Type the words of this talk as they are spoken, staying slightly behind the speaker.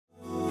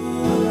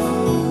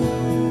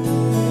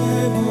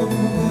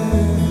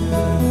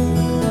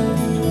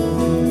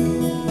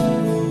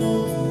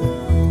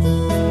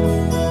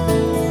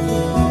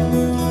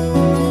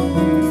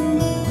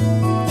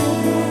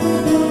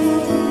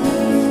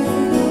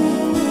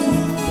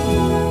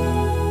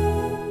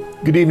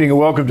Good evening and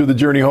welcome to The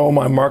Journey Home.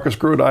 I'm Marcus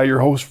Grodi, your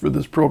host for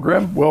this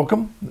program.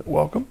 Welcome.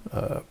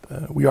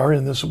 We are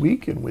in this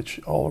week in which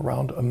all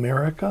around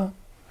America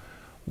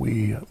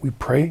we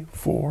pray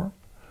for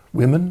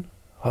women,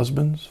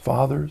 husbands,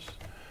 fathers,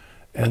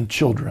 and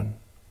children,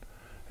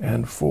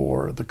 and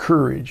for the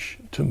courage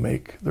to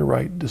make the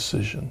right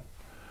decision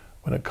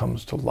when it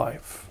comes to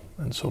life.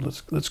 And so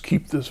let's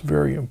keep this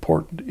very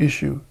important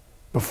issue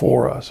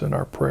before us in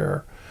our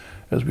prayer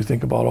as we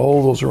think about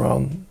all those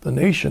around the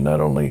nation, not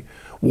only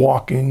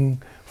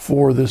walking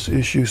for this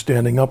issue,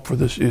 standing up for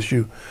this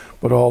issue,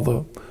 but all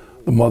the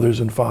mothers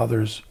and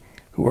fathers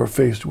who are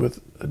faced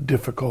with a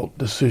difficult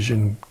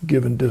decision,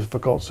 given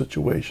difficult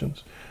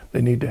situations.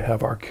 They need to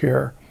have our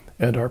care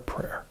and our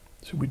prayer.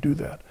 So we do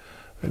that.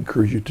 I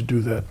encourage you to do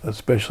that,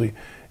 especially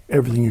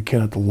everything you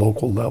can at the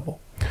local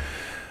level.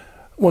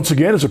 Once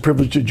again, it's a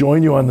privilege to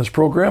join you on this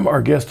program.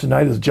 Our guest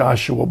tonight is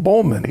Joshua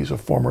Bowman. He's a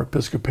former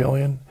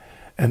Episcopalian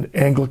and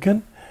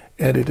Anglican,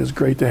 and it is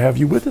great to have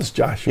you with us,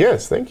 Joshua.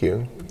 Yes, thank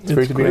you. It's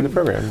great to be on the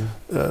program.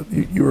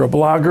 You're a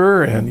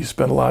blogger, and you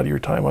spend a lot of your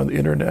time on the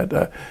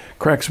internet.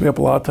 Cracks me up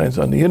a lot of times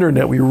on the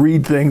internet. We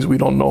read things, we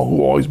don't know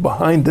who always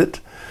behind it.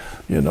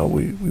 You know,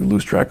 we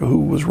lose track of who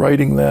was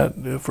writing that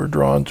if we're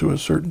drawn to a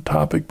certain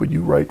topic, but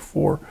you write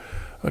for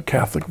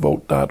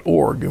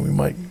CatholicVote.org, and we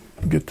might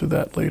get to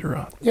that later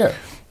on. Yeah.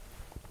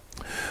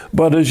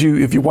 But if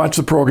you watch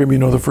the program, you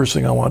know the first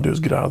thing I want to do is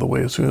get out of the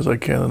way as soon as I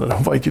can, and I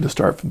invite you to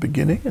start from the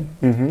beginning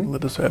and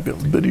let us have a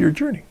bit of your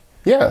journey.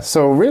 Yeah,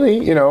 so really,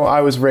 you know,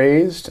 I was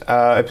raised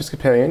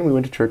Episcopalian. We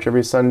went to church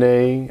every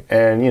Sunday,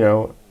 and, you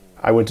know,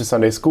 I went to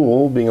Sunday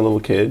school being a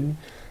little kid.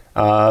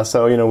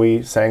 So, you know,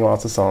 we sang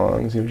lots of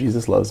songs, you know,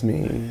 Jesus Loves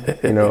Me,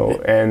 you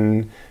know,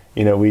 and,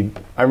 you know,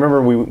 I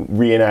remember we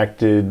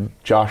reenacted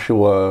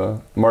Joshua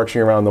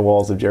marching around the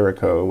walls of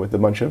Jericho with a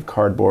bunch of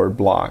cardboard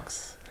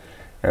blocks.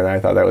 And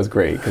I thought that was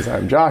great because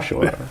I'm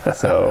Joshua,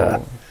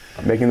 so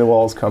making the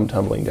walls come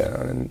tumbling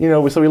down. And, you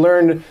know, so we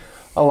learned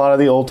a lot of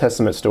the Old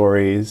Testament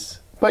stories.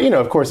 But, you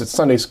know, of course, it's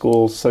Sunday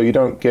school, so you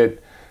don't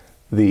get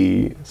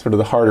the sort of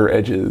the harder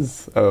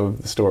edges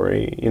of the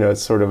story. You know,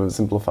 it's sort of a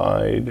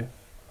simplified,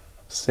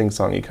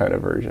 sing-songy kind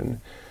of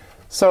version.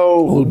 So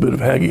a little bit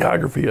of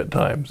hagiography at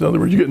times. In other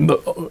words, you're getting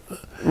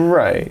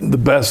the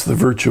best, the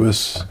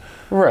virtuous.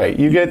 Right.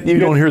 You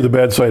don't hear the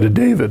bad side of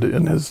David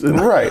in his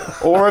right,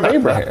 or of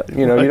Abraham.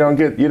 You know, you don't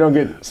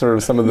get sort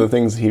of some of the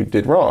things he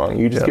did wrong.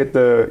 You just get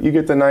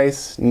the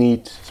nice,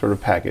 neat sort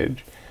of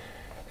package.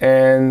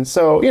 And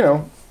so, you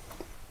know,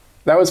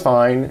 that was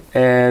fine.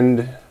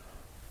 And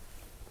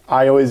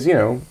I always, you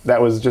know, that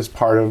was just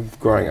part of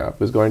growing up,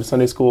 was going to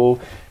Sunday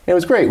school. And it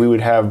was great. We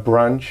would have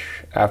brunch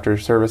after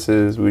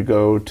services. We'd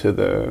go to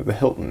the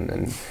Hilton,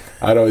 and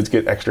I'd always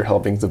get extra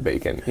helpings of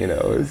bacon. You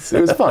know, it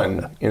was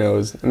fun. You know, it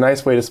was a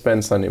nice way to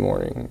spend Sunday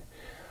morning.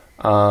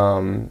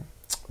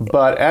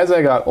 But as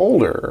I got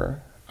older,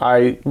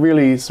 I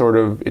really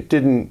it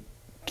didn't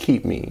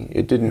keep me.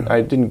 It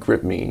didn't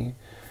grip me.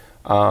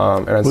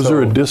 Was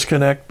there a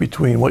disconnect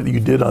between what you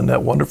did on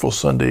that wonderful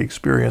Sunday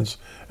experience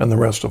and the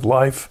rest of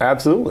life?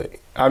 Absolutely.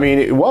 I mean,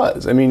 it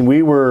was. I mean,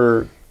 we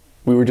went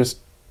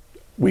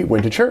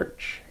to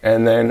church,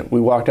 and then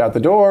we walked out the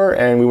door,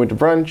 and we went to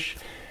brunch,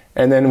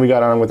 and then we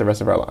got on with the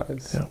rest of our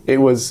lives. Yeah. It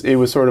was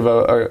sort of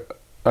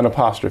an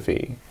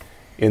apostrophe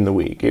in the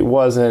week. We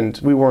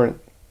weren't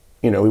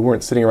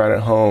sitting around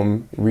at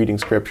home reading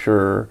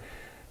scripture.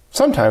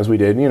 Sometimes we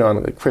did, you know,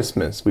 on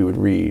Christmas we would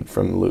read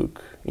from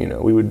Luke. You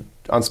know,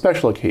 on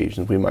special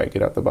occasions we might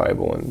get out the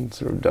Bible and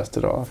sort of dust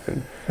it off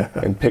and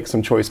pick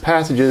some choice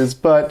passages,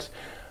 but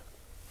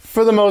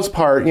for the most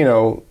part, you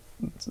know,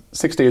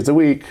 6 days a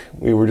week,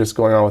 we were just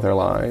going on with our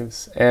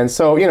lives. And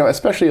so, you know,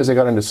 especially as I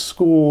got into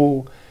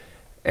school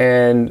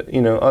and,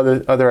 you know,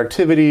 other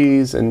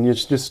activities and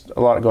just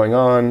a lot going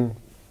on,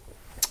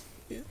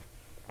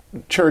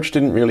 church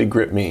didn't really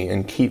grip me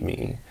and keep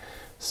me.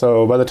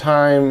 So by the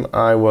time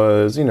I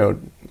was, you know,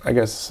 I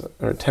guess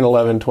 10,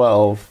 11,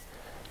 12,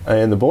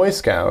 in the Boy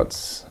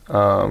Scouts,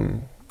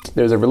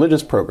 there's a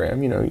religious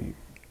program, you know,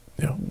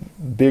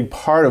 big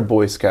part of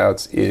Boy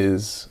Scouts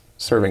is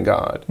serving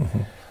God.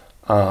 Mm-hmm.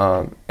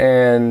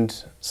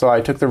 And so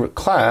I took the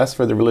class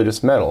for the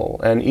religious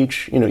medal, and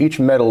each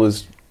medal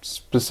is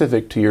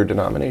specific to your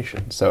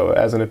denomination. So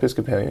as an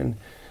Episcopalian,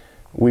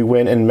 we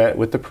went and met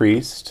with the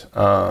priest.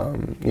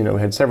 You know, we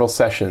had several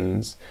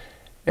sessions,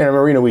 and I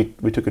remember, you know,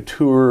 we took a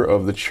tour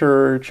of the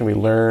church, and we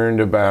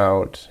learned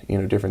about, you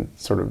know, different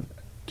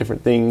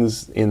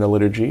things in the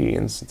liturgy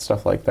and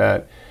stuff like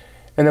that.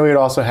 And then we would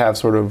also have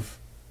sort of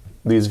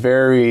these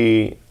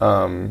very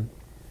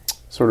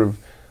sort of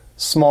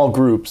small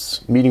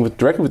groups meeting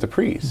directly with the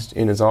priest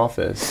in his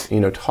office,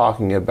 you know,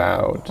 talking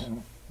about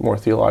more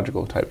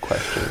theological type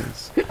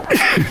questions.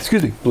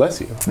 Excuse me. Bless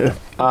you. Yeah.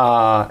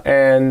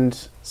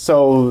 And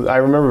so I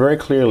remember very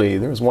clearly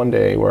there was one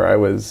day where I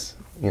was,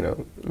 you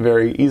know,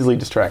 very easily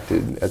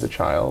distracted as a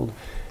child,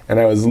 and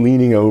I was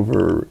leaning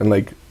over and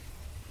like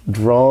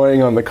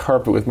drawing on the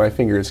carpet with my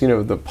fingers, you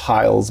know, the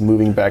piles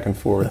moving back and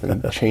forth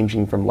and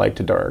changing from light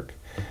to dark.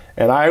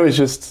 And I was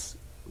just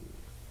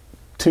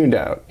tuned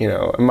out, you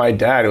know. And my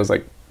dad was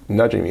like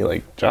nudging me,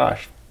 like,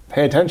 Josh,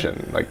 pay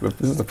attention. Like,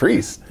 this is the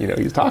priest, you know,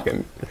 he's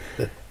talking.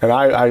 And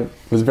I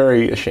was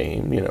very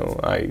ashamed, you know.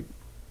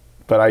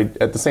 But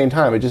at the same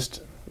time, it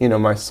just, you know,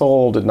 my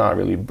soul did not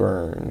really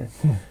burn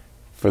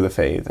for the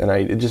faith, and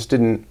it just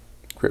didn't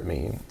grip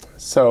me.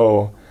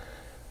 So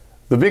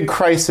the big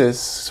crisis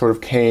sort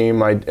of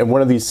came. At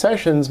one of these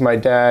sessions, my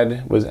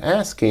dad was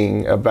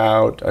asking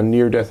about a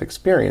near-death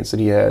experience that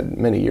he had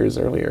many years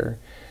earlier.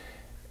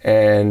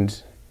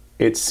 And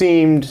it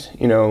seemed,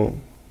 you know,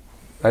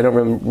 I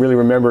don't really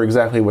remember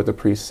exactly what the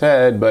priest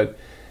said, but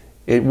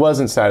it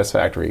wasn't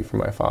satisfactory for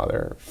my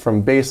father.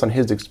 Based on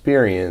his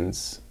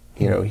experience,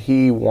 you know,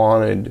 he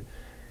wanted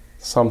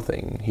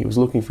something. He was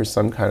looking for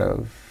some kind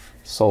of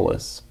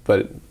solace.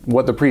 But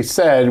what the priest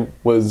said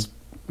was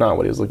not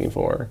what he was looking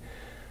for.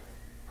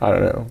 I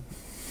don't know.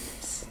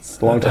 It's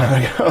a long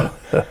time ago.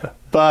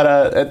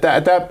 But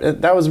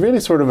that was really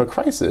sort of a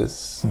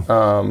crisis.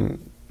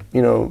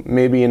 You know,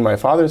 maybe in my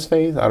father's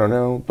faith, I don't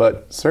know,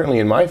 but certainly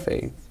in my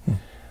faith.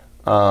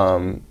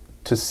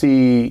 To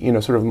see, you know,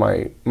 sort of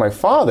my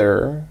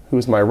father,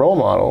 who's my role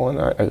model, and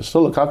I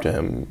still look up to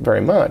him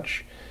very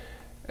much,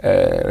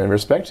 and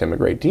respect him a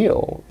great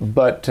deal,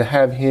 but to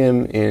have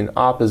him in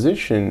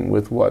opposition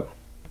with what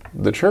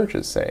the church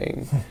is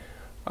saying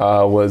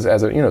was,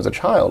 as a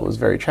child, was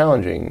very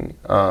challenging.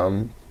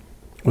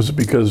 Was it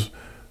because,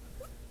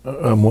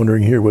 I'm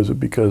wondering here, was it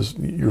because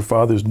your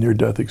father's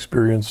near-death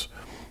experience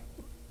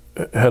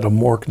had a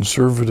more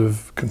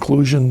conservative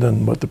conclusion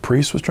than what the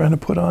priest was trying to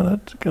put on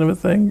it, kind of a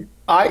thing?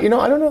 I don't know.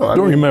 I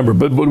don't remember,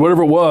 but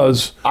whatever it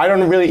was. I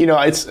don't really, you know,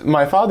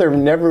 my father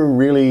never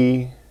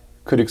really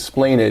could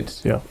explain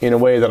it in a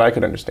way that I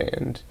could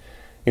understand.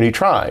 And he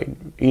tried,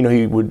 you know,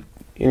 and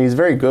he's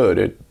very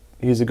good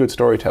he's a good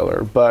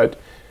storyteller, but,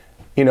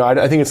 you know,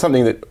 I think it's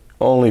something that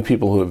only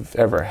people who have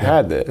ever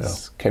had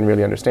this can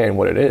really understand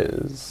what it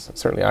is.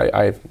 Certainly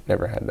I've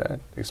never had that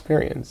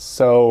experience.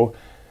 So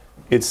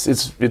it's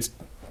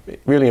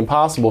really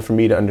impossible for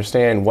me to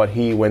understand what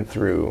he went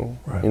through.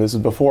 Right. And this is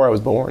before I was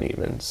born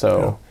even.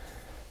 So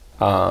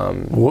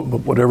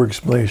whatever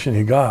explanation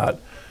he got,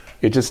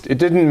 it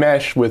didn't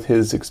mesh with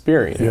his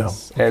experience. Yeah.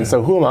 Okay. And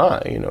so who am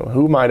I? You know,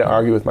 who am I to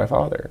argue with my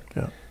father?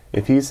 Yeah.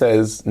 If he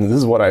says, this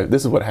is what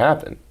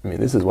happened. I mean,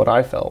 this is what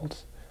I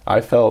felt.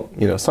 I felt,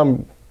 you know,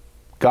 some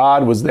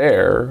God was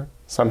there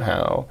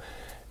somehow,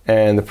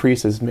 and the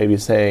priest is maybe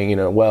saying, you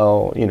know,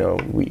 well, you know,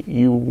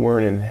 you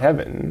weren't in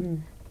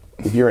heaven.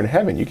 If you're in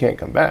heaven, you can't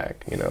come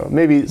back. You know,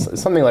 maybe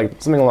something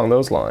along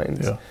those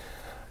lines. Yeah.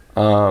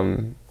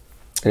 And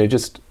it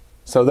just,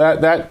 so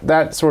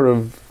that sort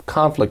of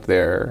conflict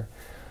there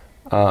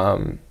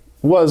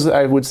was,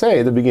 I would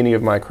say, the beginning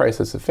of my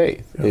crisis of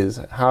faith. Yeah. Is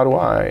how do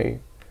I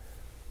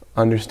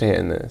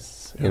understand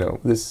this? Yeah. You know,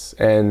 this,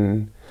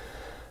 and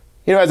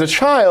you know, as a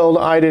child,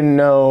 I didn't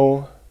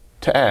know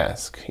to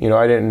ask. You know,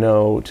 I didn't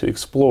know to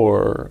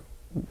explore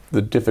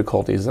the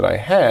difficulties that I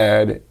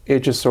had. It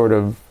just sort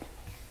of,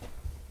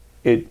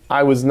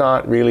 I was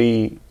not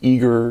really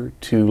eager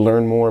to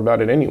learn more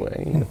about it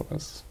anyway. You know, I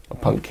was a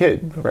punk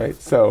kid, right?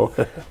 So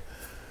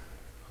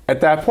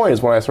at that point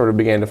is when I sort of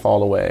began to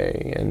fall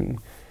away. And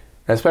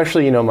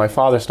especially, you know, my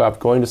father stopped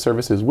going to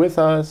services with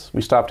us.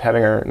 We stopped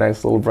having our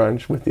nice little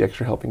brunch with the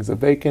extra helpings of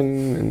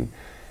bacon. And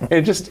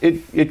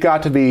it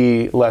got to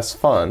be less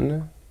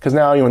fun. Because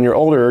now, when you're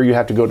older, you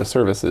have to go to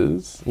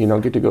services. You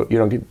don't get to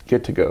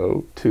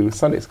go to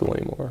Sunday school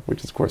anymore,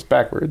 which is, of course,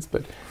 backwards,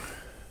 but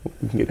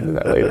we can get into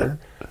that later.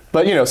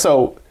 But, you know,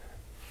 so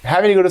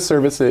having to go to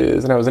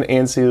services, and I was an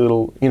antsy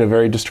little, you know,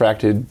 very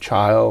distracted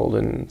child,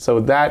 and so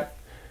that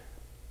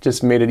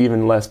just made it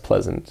even less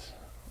pleasant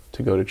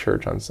to go to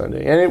church on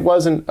Sunday. And it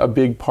wasn't a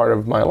big part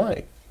of my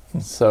life.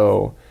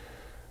 So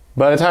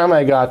by the time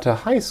I got to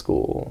high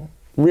school,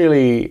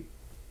 really,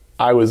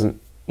 I was,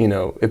 you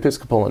know,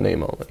 Episcopal in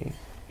name only.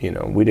 You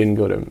know, we didn't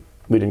go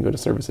to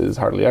services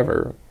hardly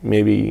ever.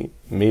 Maybe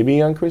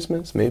on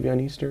Christmas, maybe on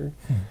Easter.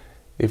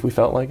 If we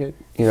felt like it.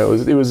 You know,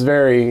 it was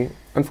very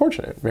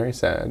unfortunate, very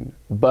sad.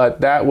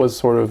 But that was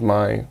sort of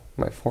my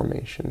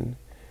formation,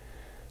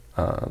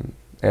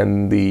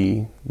 and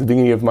the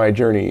beginning of my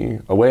journey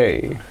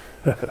away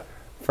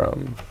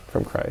from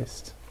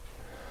Christ.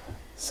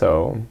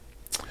 So,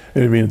 I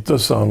mean, it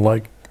does sound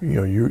like,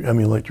 you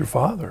know, like your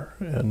father,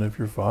 and if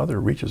your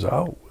father reaches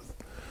out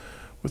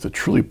with a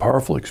truly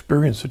powerful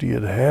experience that he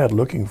had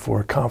looking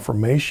for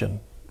confirmation,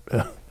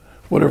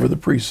 whatever the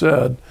priest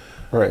said.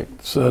 Right.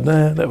 Said,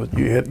 nah, that was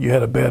you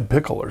had a bad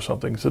pickle or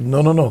something. Said,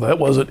 no, that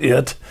wasn't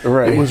it.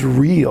 Right. It was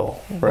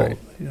real. Right.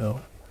 Well, you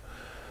know.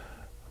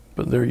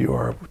 But there you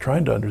are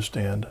trying to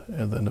understand,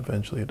 and then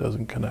eventually it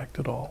doesn't connect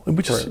at all.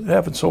 Which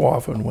happens so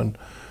often when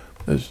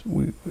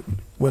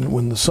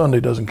the Sunday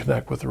doesn't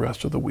connect with the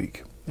rest of the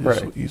week.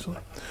 So easily.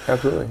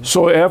 Absolutely.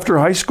 So after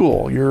high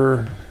school,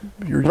 you're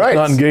just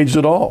not engaged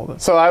at all.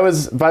 So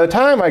by the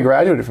time I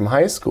graduated from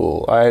high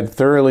school, I had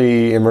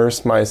thoroughly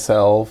immersed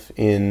myself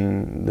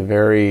in the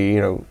very, you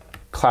know,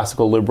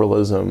 classical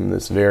liberalism,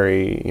 this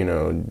very,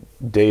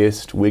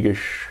 deist,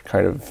 Whiggish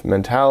kind of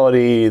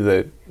mentality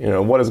that,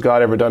 what has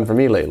God ever done for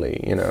me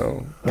lately?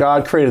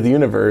 God created the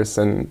universe,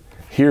 and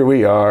here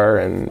we are,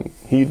 and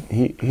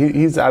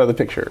he's out of the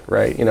picture,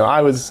 right?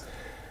 I was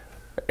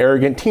an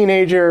arrogant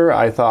teenager.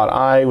 I thought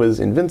I was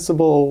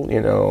invincible,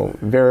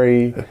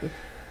 very,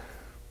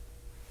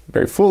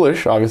 very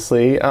foolish,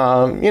 obviously.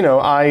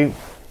 I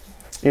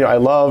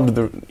loved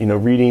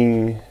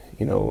reading,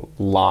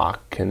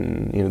 Locke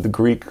and, the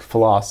Greek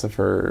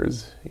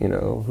philosophers,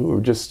 who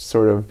were just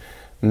sort of,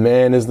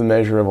 man is the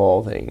measure of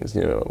all things.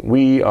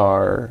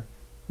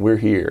 We're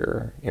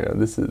here.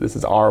 This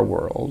is our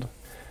world.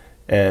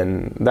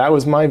 And that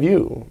was my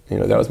view.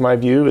 That was my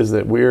view, is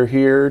that we're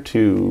here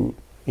to,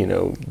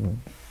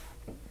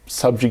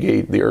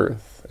 subjugate the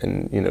earth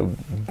and,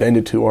 bend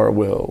it to our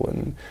will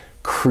and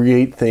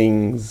create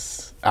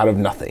things out of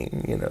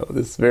nothing.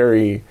 This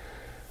very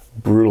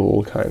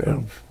brutal kind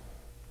of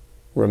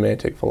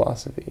romantic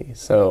philosophy.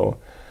 So,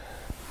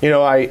 when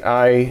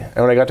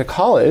I got to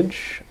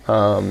college,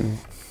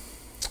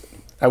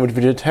 I went to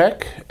Virginia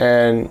Tech,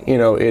 and,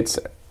 it's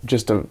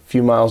just a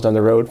few miles down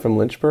the road from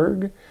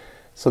Lynchburg.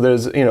 So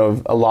there's,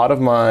 a lot of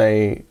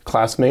my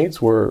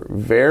classmates were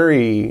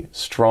very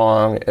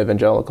strong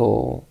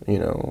evangelical,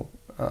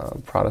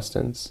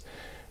 Protestants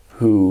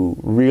who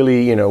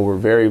really, were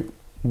very,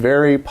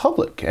 very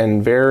public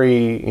and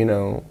very,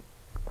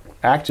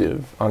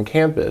 active on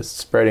campus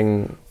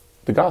spreading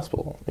the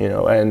gospel,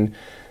 and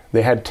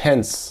they had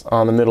tents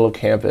on the middle of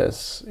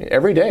campus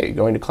every day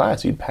going to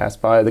class. You'd pass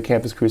by the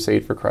Campus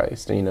Crusade for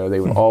Christ, and, they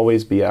would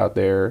always be out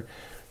there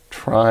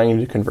trying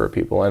to convert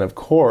people. And of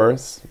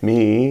course,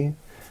 me,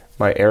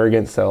 my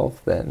arrogant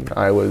self, then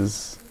I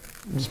was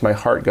just, my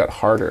heart got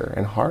harder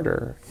and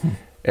harder.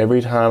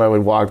 Every time I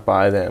would walk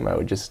by them, I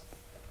would just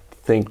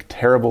think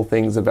terrible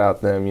things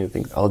about them.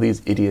 Think, oh,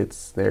 these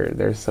idiots,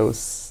 they're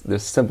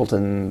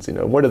simpletons,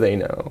 what do they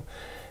know?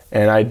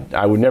 And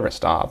I would never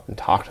stop and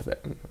talk to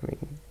them.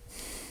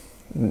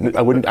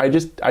 I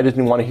just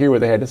didn't want to hear what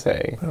they had to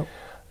say. Oh.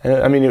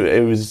 And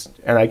it was,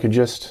 and I could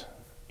just,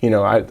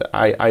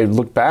 I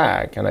look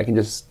back and I can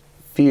just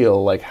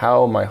feel like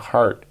how my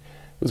heart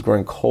was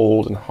growing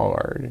cold and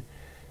hard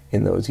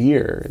in those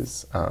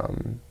years.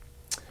 And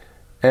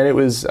it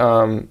was,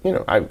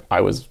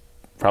 I was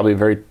probably a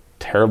very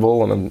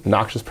terrible and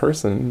obnoxious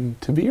person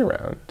to be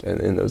around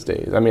in those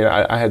days.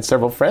 I had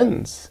several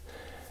friends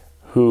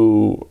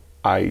who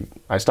I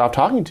stopped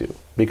talking to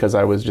because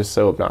I was just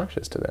so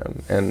obnoxious to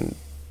them. And,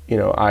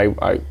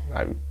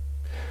 I'm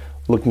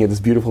looking at this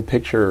beautiful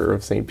picture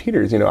of St.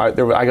 Peter's. I got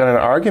in an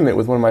argument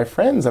with one of my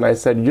friends, and I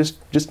said, just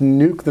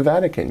nuke the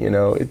Vatican.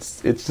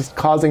 It's just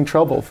causing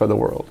trouble for the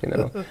world.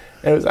 And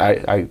it was,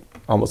 I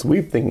almost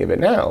weep thinking of it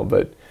now,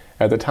 but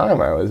at the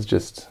time I was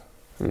just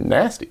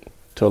nasty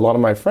to a lot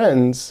of my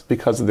friends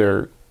because of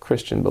their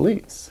Christian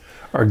beliefs.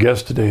 Our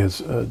guest today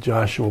is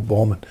Joshua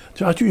Bowman.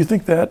 Joshua, you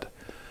think that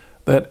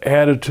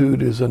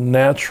attitude is a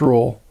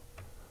natural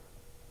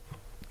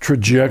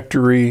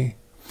trajectory,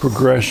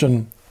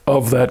 progression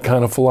of that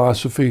kind of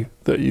philosophy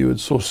that you had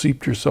so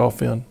seeped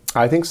yourself in?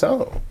 I think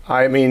so.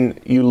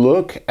 You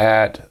look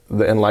at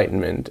the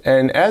Enlightenment,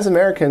 and as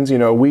Americans,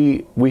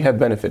 we have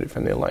benefited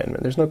from the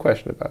Enlightenment. There's no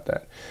question about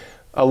that.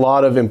 A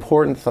lot of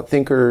important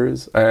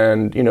thinkers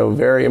and,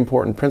 very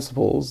important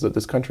principles that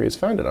this country is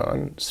founded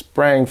on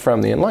sprang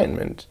from the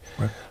Enlightenment.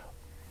 Right.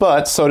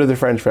 But so did the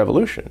French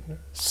Revolution.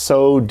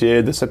 So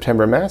did the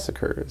September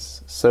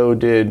massacres. So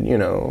did,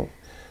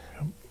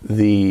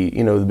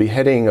 the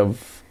beheading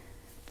of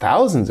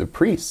thousands of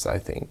priests, I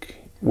think,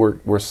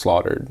 were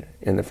slaughtered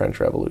in the French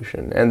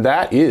Revolution. And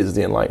that is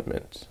the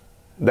Enlightenment.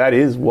 That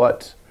is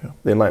what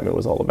the Enlightenment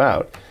was all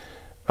about,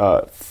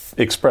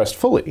 expressed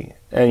fully.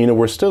 And,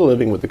 we're still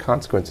living with the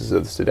consequences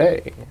of this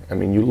today.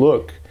 You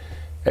look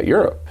at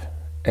Europe,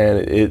 and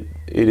it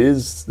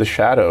is the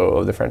shadow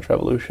of the French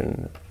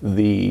Revolution,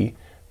 the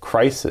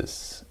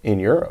crisis in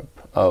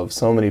Europe of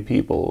so many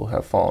people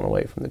have fallen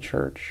away from the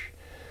church.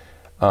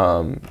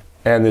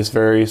 And this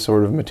very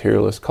sort of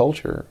materialist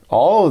culture,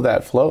 all of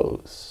that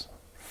flows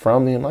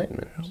from the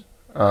Enlightenment,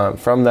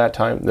 from that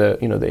time, the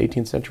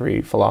 18th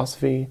century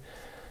philosophy.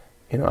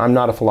 I'm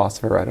not a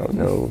philosopher. I don't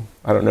know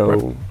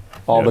right.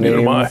 all the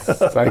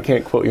names. I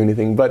can't quote you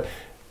anything, but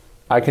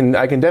I can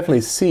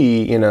definitely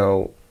see,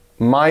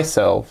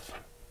 myself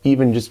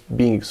even just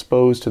being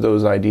exposed to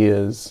those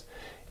ideas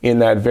in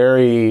that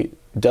very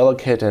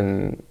delicate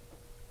and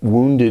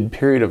wounded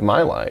period of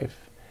my life.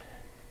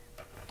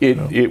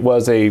 It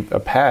was a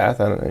path,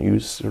 and you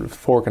sort of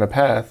fork in a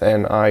path,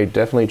 and I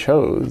definitely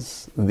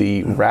chose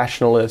the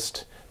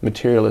rationalist,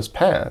 materialist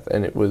path,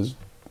 and it was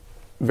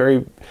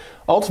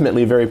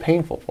ultimately very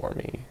painful for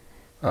me.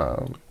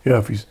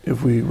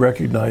 If we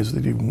recognize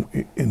that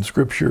in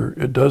Scripture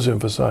it does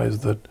emphasize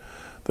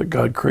that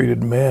God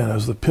created man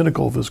as the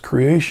pinnacle of his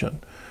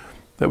creation,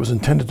 that was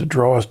intended to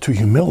draw us to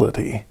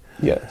humility,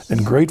 yes,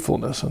 and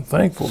gratefulness and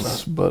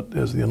thankfulness, but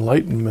as the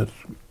Enlightenment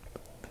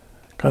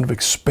kind of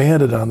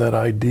expanded on that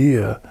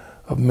idea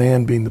of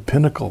man being the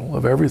pinnacle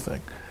of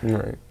everything.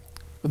 Right.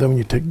 But then when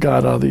you take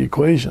God out of the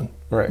equation,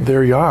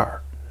 there you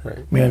are.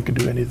 Right. Man can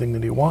do anything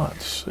that he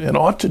wants and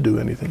ought to do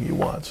anything he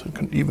wants,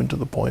 even to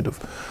the point of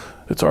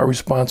it's our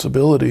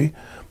responsibility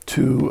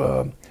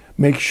to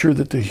make sure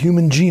that the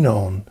human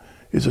genome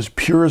is as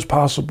pure as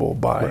possible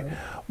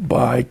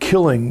by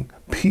killing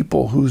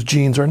people whose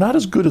genes are not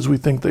as good as we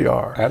think they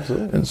are.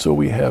 Absolutely. And so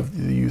we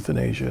have the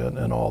euthanasia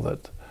and all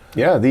that.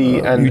 Yeah,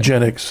 and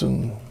eugenics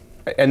and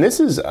this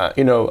is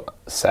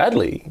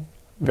sadly,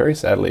 very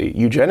sadly,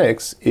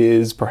 eugenics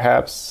is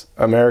perhaps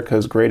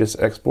America's greatest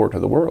export to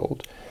the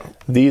world.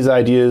 These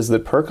ideas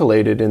that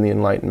percolated in the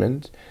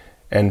Enlightenment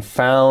and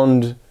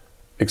found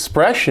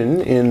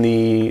expression in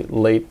the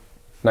late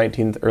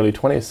 19th, early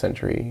 20th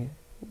century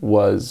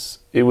was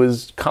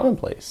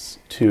commonplace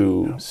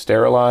to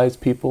sterilize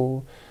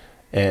people,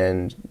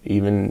 and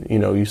even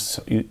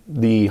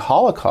the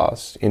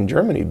Holocaust in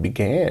Germany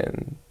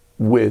began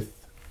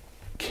with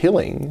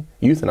killing,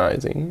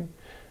 euthanizing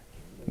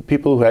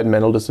people who had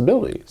mental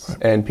disabilities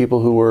and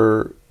people who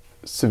were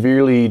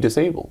severely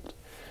disabled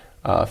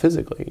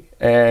physically,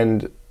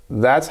 and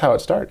that's how it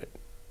started.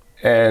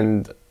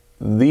 And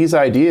these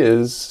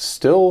ideas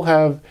still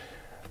have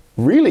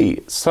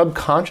really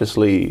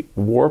subconsciously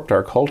warped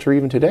our culture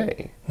even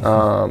today.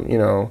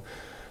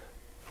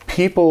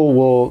 People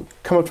will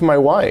come up to my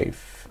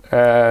wife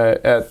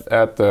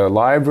at the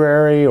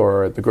library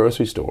or at the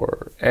grocery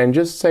store and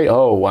just say,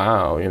 "Oh,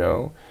 wow,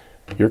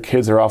 your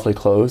kids are awfully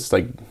close.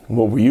 Like,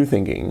 what were you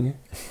thinking?"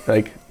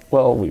 Like,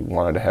 well, we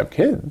wanted to have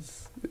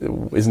kids.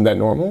 Isn't that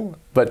normal?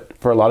 But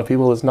for a lot of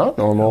people, it's not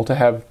normal to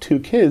have two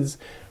kids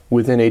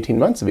within 18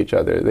 months of each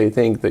other. They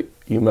think that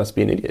you must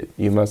be an idiot.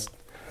 You must,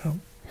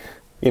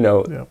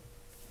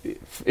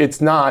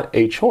 it's not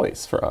a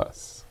choice for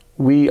us.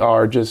 We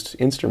are just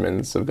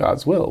instruments of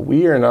God's will.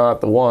 We are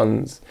not the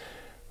ones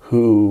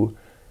who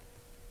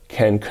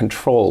can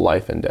control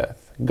life and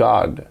death.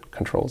 God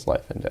controls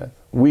life and death.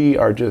 We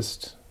are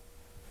just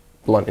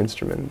blunt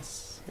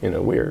instruments.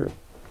 We're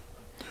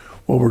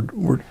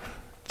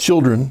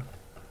children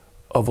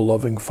of a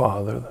loving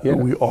Father. Yeah.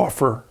 We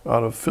offer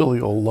out of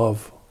filial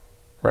love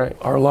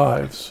our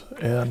lives,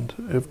 and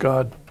if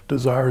God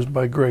desires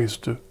by grace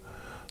to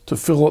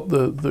fill up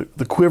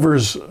the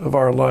quivers of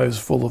our lives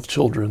full of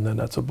children, then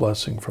that's a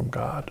blessing from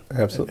God.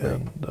 Absolutely.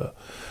 And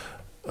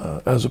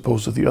as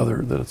opposed to the other,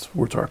 that it's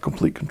our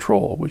complete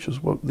control, which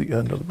is what the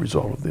end of the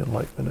result of the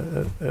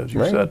Enlightenment, as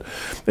you said.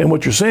 And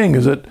what you're saying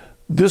is that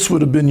this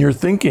would have been your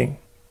thinking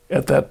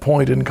at that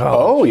point in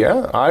college. Oh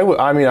yeah, I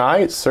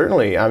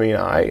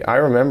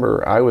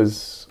remember I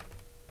was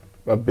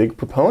a big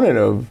proponent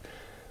of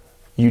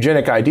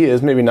eugenic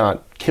ideas, maybe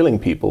not killing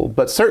people,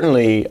 but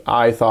certainly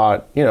I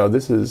thought,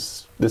 this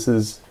is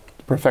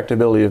the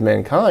perfectibility of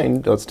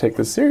mankind. Let's take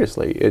this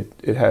seriously.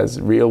 It has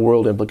real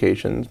world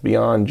implications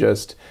beyond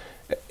just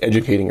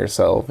educating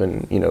yourself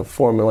and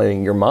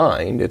formulating your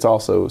mind. It's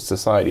also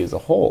society as a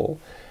whole.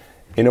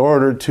 In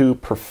order to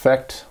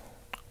perfect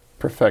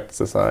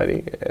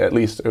society, at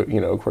least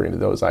according to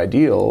those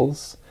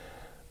ideals,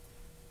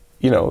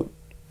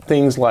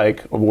 things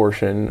like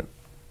abortion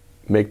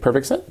make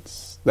perfect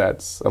sense.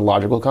 That's a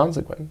logical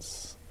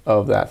consequence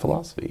of that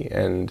philosophy.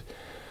 And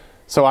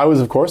so I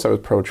was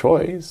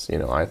pro-choice.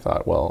 I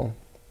thought, well,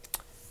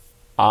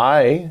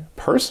 I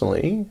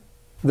personally,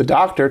 the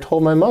doctor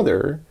told my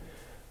mother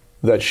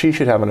that she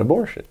should have an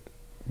abortion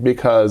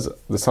because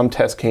some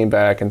test came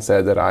back and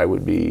said that I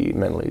would be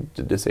mentally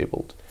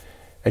disabled.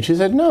 And she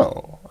said,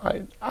 "No,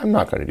 I'm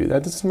not going to do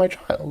that. This is my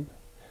child."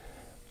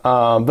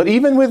 But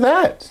even with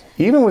that,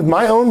 even with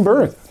my own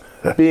birth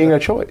being a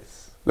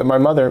choice that my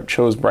mother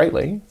chose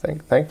brightly,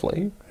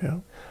 thankfully,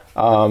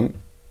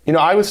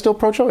 I was still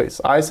pro-choice.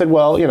 I said,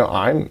 "Well,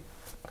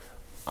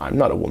 I'm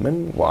not a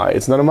woman. Why?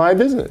 It's none of my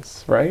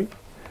business, right?"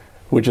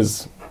 Which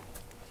is,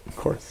 of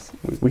course,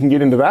 we can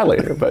get into that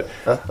later. But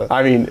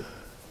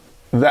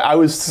I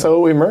was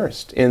so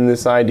immersed in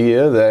this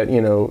idea that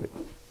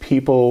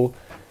people.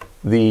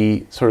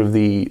 The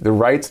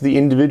rights of the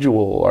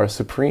individual are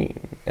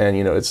supreme, and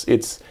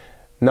it's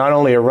not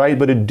only a right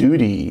but a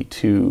duty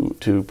to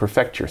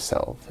perfect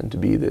yourself and to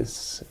be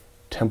this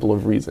temple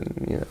of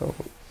reason,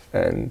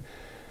 and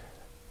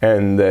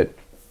that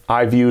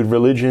I viewed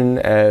religion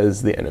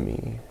as the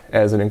enemy,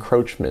 as an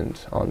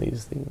encroachment on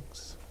these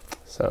things.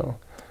 So,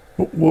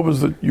 what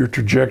was your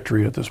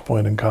trajectory at this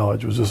point in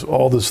college? Was this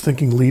all this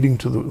thinking leading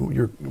to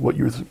what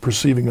you're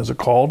perceiving as a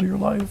call to your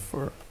life,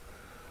 or?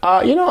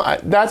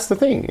 That's the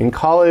thing. In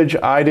college,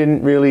 I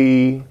didn't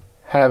really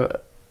have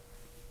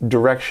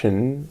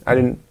direction. I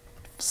didn't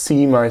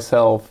see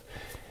myself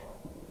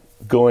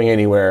going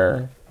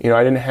anywhere.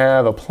 I didn't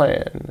have a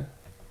plan.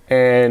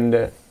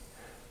 And,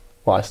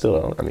 well, I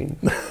still don't.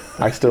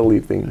 I still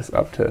leave things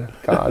up to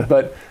God.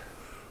 But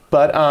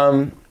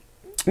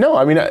no,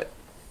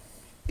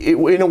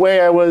 in a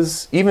way I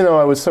was, even though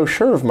I was so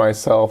sure of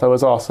myself, I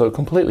was also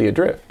completely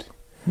adrift.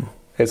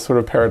 It's sort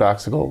of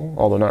paradoxical,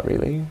 although not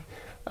really.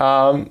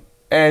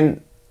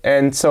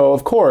 And so,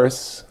 of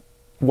course,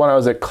 when I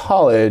was at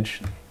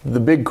college, the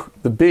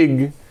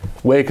big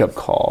wake-up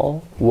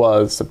call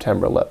was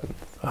September 11th.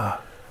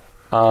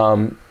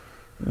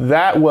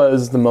 that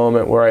was the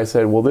moment where I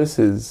said, well, this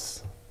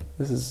is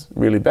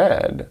really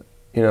bad.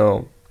 You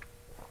know,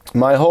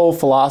 my whole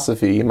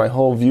philosophy, my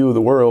whole view of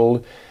the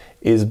world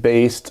is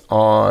based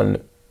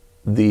on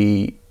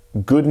the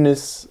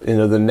goodness, you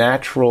know, the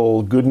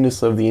natural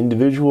goodness of the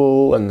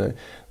individual, and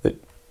that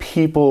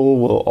people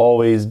will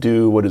always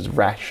do what is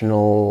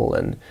rational,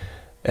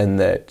 and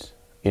that,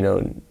 you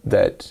know,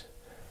 that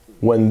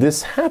when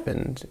this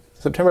happened,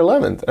 September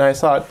 11th, and I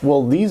thought,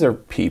 well, these are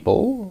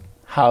people.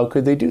 How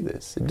could they do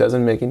this? It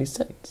doesn't make any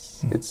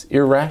sense. It's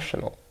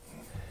irrational.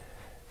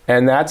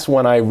 And that's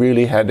when I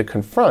really had to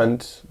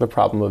confront the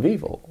problem of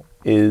evil,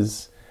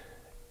 is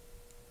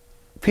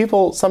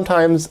people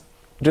sometimes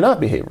do not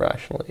behave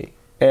rationally.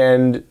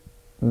 And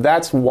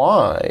that's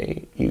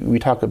why we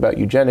talk about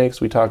eugenics,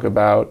 we talk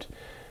about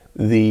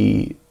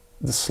the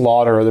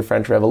slaughter of the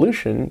French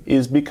Revolution,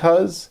 is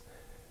because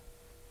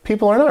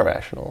people are not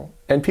rational.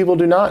 And people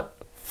do not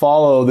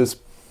follow this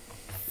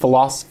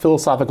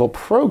philosophical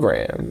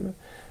program.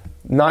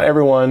 Not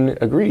everyone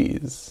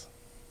agrees,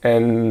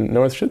 and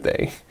nor should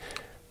they.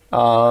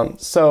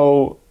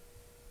 So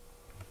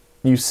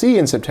you see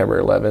in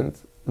September 11th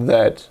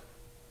that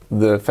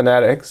the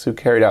fanatics who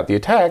carried out the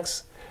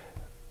attacks,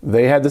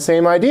 they had the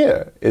same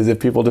idea, is if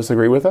people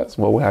disagree with us,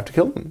 well, we'll have to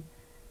kill them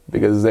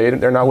because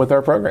they're not with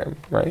our program,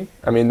 right?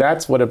 I mean,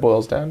 that's what it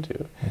boils down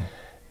to,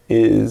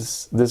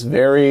 is this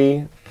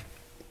very,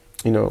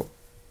 you know,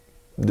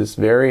 this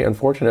very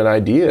unfortunate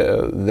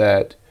idea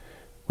that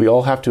we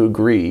all have to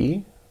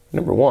agree,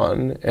 number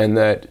one, and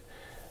that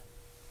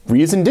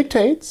reason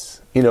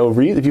dictates. You know,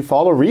 if you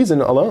follow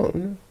reason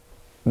alone,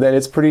 then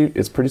it's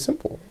pretty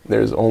simple.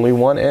 There's only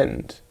one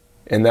end,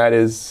 and that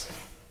is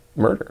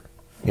murder.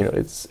 You know,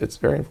 it's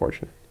very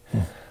unfortunate.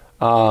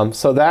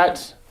 So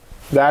that's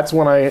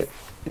when I, you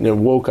know,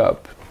 woke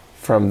up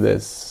from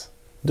this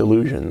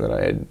delusion that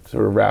I had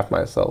sort of wrapped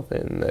myself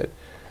in,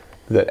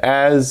 that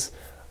as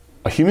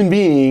a human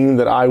being,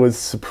 that I was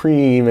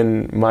supreme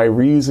and my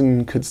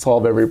reason could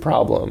solve every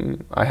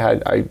problem.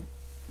 I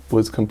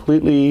was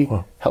completely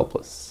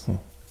helpless,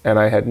 and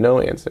I had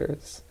no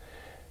answers,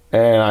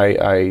 and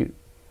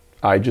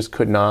I just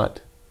could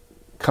not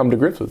come to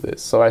grips with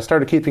this. So I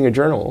started keeping a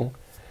journal,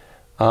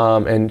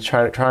 and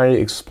trying to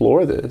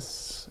explore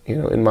this. You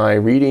know, in my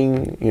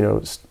reading, you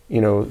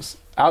know,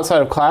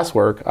 outside of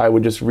classwork, I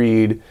would just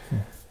read.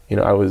 You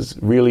know, I was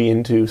really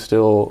into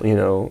still, you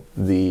know,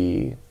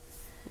 the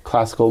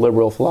classical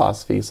liberal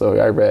philosophy. So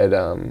I read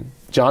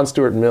John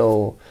Stuart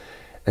Mill,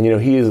 and, you know,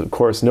 he is, of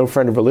course, no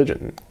friend of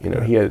religion. You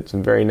know, he had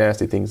some very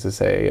nasty things to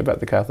say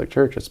about the Catholic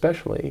Church,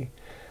 especially.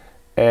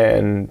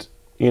 And,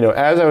 you know,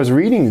 as I was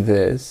reading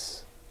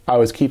this, I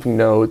was keeping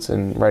notes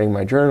and writing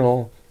my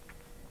journal.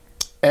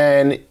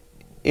 And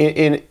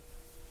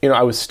you know,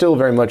 I was still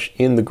very much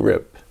in the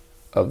grip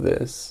of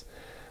this.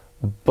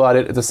 But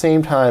at the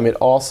same time, it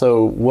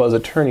also was a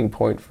turning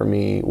point for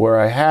me where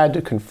I had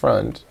to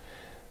confront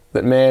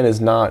that man is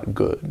not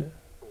good.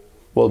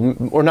 Well,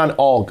 or not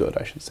all good,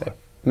 I should say.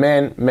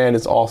 Man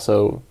is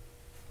also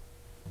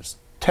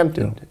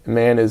tempted. Yeah.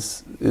 Man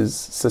is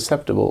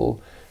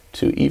susceptible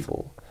to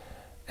evil.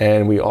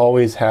 And we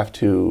always have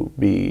to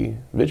be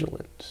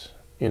vigilant,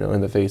 you know,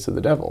 in the face of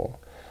the devil.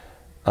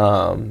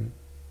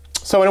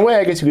 So in a way,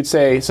 I guess you could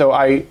say, so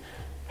I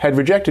had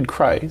rejected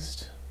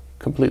Christ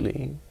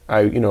completely.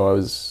 I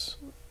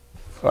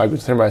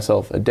consider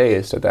myself a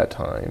deist at that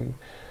time.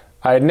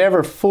 I had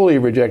never fully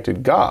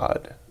rejected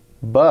God,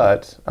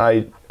 but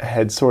I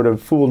had sort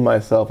of fooled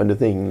myself into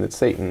thinking that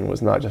Satan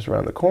was not just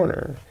around the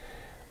corner.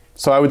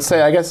 So I would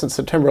say, I guess that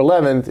September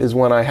 11th is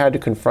when I had to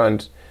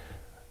confront,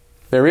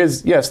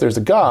 there's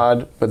a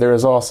God, but there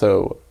is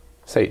also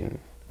Satan.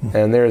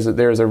 And there's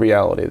a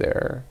reality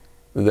there,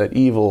 that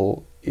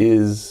evil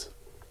is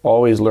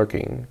always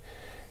lurking,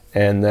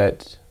 and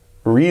that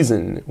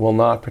reason will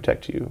not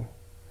protect you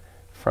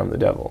from the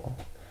devil.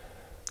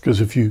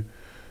 Because if you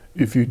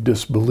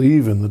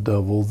disbelieve in the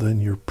devil, then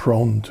you're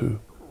prone to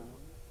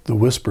the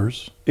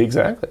whispers.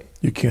 Exactly.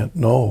 You can't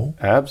know.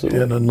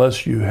 Absolutely. And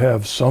unless you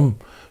have some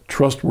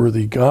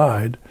trustworthy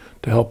guide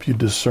to help you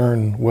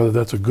discern whether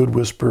that's a good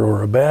whisper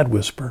or a bad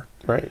whisper,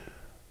 right,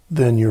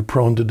 then you're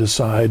prone to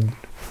decide,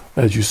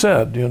 as you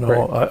said, you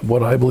know, right,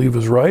 what I believe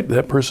is right,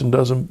 that person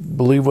doesn't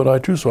believe what I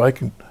do, so I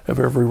can have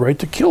every right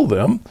to kill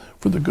them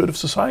for the good of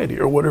society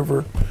or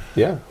whatever.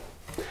 Yeah.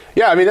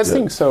 Yeah, I mean, that's the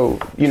thing. So,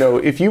 you know,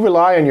 if you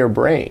rely on your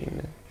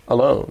brain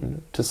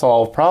alone to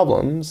solve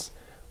problems,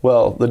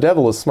 well, the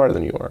devil is smarter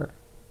than you are.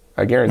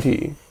 I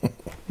guarantee.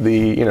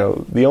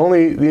 The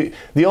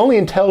only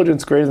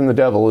intelligence greater than the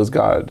devil is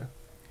God.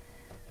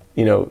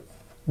 You know,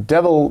 the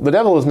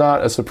devil is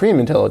not a supreme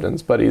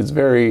intelligence, but he's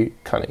very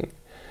cunning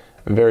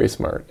and very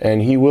smart,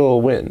 and he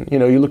will win. You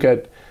know, you look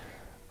at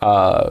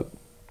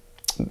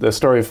the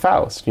story of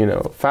Faust. You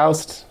know,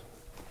 Faust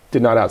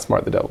did not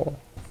outsmart the devil.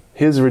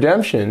 His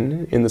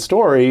redemption in the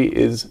story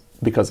is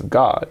because of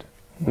God,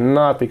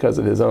 not because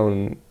of his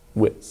own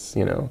wits,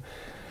 you know.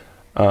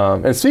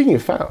 And speaking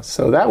of Faust,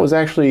 so that was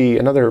actually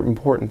another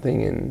important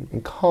thing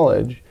in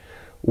college,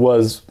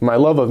 was my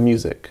love of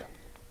music.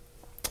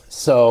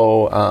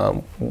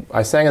 So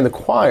I sang in the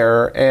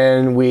choir,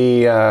 and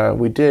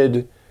we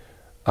did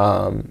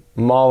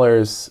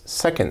Mahler's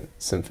Second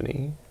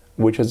Symphony,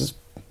 which is this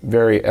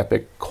very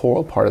epic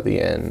choral part at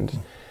the end.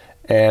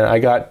 And I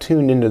got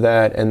tuned into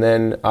that, and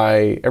then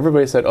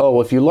everybody said, oh,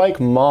 well, if you like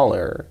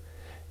Mahler,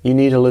 you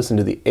need to listen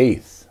to the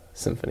Eighth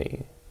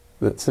Symphony,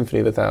 the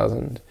Symphony of the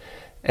Thousand.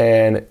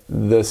 And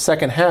the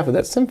second half of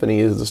that symphony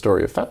is the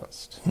story of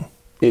Faust.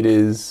 It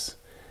is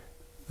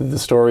the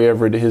story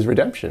of his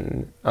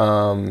redemption.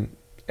 And,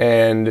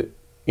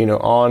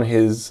 on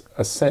his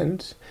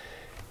ascent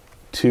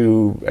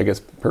to, I guess,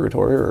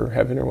 purgatory or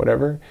heaven or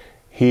whatever,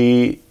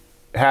 he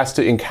has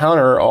to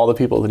encounter all the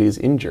people that he's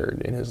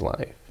injured in his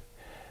life.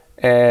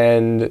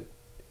 And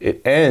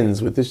it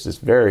ends with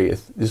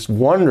this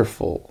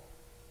wonderful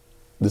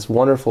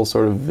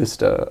sort of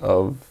vista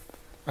of,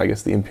 I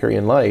guess, the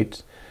Empyrean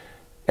light,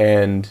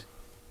 and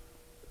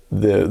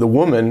the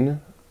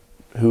woman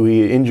who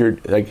he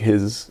injured, like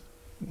his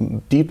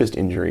deepest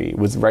injury,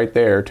 was right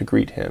there to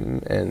greet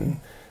him and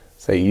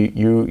say,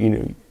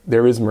 you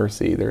there is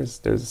mercy,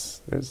 there's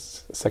a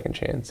second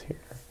chance here.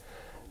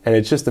 And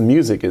it's just, the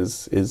music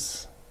is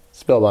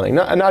spellbinding.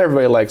 Not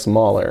everybody likes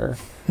Mahler.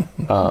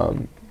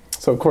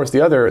 So of course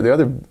the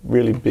other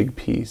really big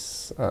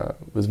piece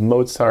was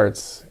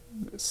Mozart's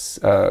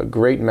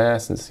Great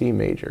Mass in C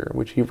major,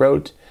 which he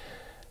wrote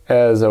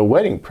as a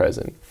wedding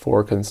present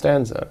for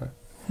Constanza.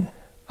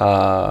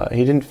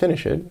 He didn't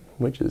finish it,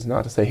 which is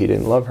not to say he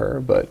didn't love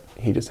her, but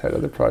he just had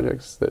other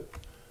projects that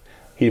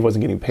he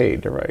wasn't getting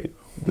paid to write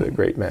the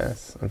Great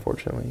Mass,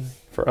 unfortunately,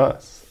 for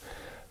us.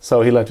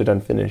 So he left it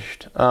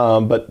unfinished.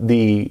 But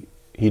he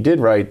did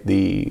write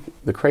the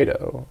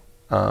Credo,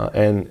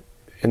 and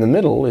in the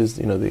middle is,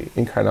 the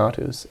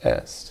Incarnatus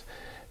Est,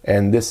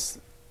 and this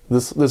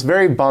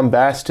very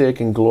bombastic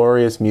and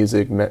glorious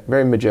music,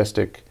 very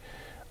majestic,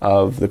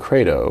 of the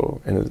Credo,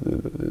 and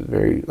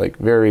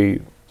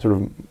very sort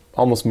of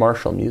almost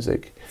martial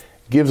music,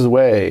 gives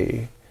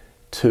way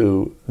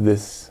to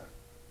this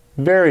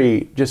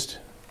very just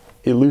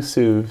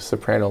elusive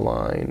soprano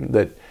line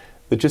that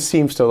just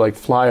seems to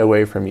fly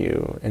away from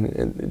you,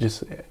 and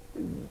just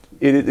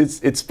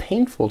it's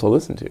painful to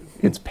listen to.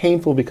 It's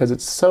painful because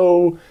it's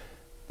so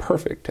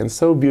perfect and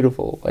so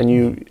beautiful,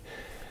 and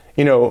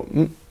I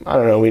don't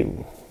know, we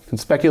can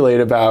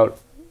speculate about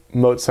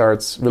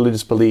Mozart's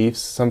religious beliefs.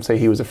 Some say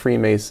he was a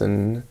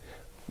Freemason,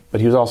 but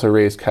he was also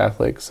raised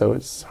Catholic, so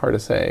it's hard to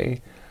say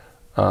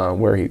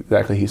where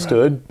exactly he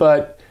stood.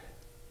 But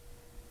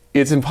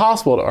it's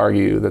impossible to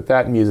argue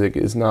that music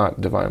is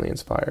not divinely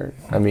inspired.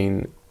 I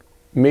mean,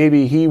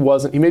 maybe he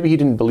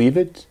didn't believe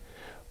it,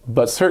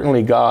 but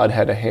certainly God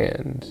had a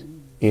hand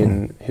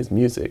in his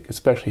music,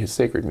 especially his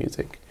sacred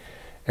music.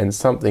 And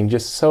something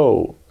just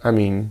so,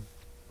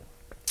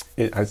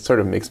 it sort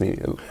of makes me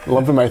a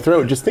lump in my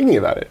throat just thinking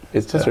about it.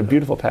 It's just a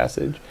beautiful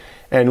passage.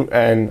 And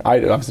I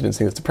obviously didn't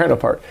sing the soprano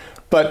part,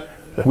 but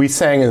we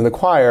sang in the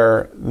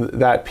choir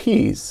that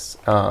piece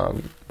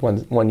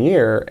one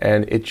year,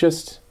 and it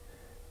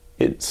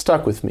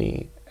stuck with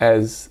me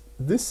as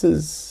this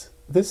is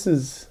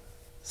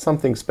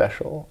something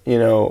special.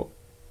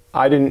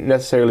 I didn't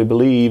necessarily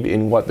believe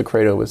in what the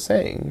Credo was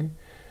saying,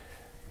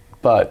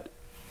 but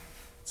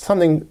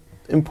something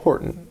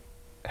important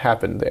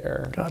happened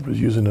there. God was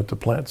using it to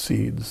plant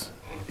seeds.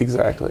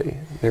 Exactly,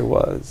 there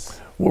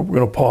was. We're going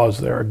to pause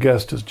there. Our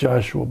guest is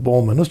Joshua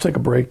Bowman. Let's take a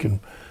break, and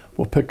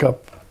we'll pick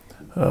up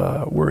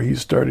where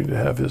he's starting to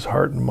have his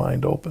heart and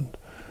mind opened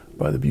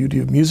by the beauty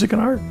of music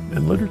and art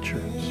and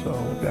literature. So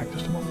we'll be back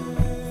just a moment.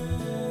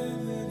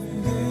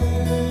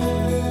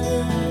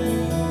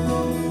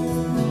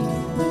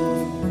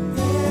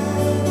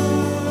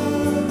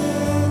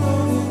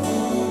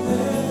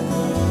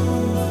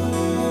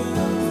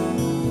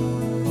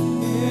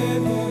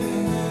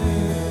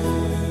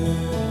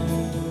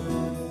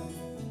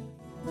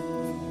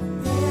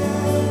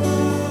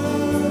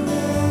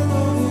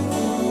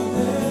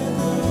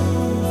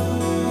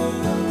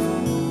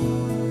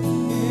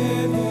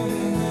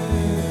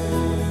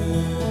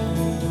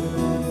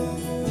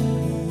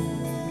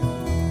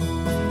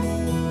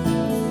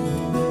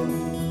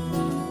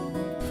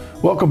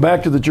 Welcome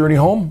back to The Journey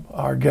Home.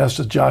 Our guest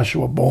is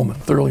Joshua Bowman.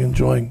 Thoroughly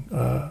enjoying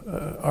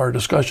our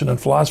discussion on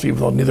philosophy, even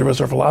though neither of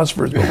us are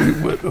philosophers,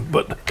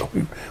 but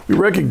we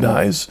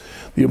recognize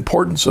the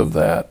importance of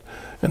that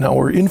and how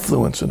we're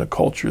influenced in a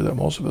culture that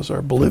most of us are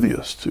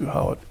oblivious to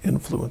how it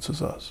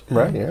influences us.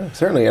 Right, yeah,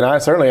 certainly. And I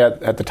certainly,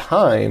 at the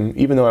time,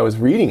 even though I was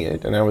reading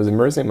it and I was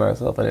immersing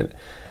myself in it,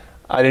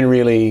 I didn't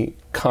really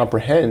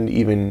comprehend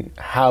even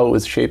how it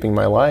was shaping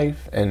my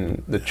life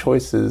and the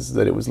choices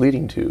that it was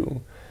leading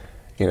to.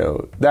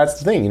 That's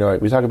the thing,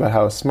 we talk about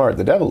how smart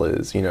the devil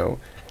is,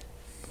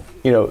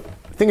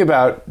 think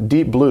about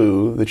Deep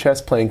Blue, the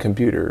chess playing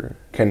computer,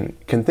 can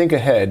think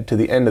ahead to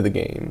the end of the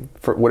game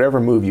for whatever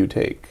move you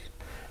take.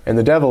 And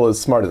the devil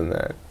is smarter than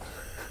that.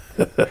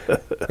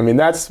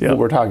 That's what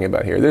we're talking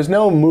about here. There's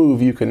no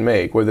move you can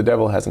make where the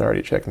devil hasn't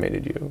already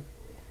checkmated you.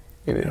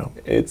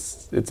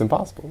 It's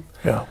impossible.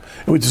 Yeah,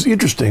 which is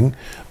interesting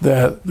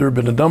that there have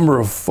been a number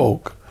of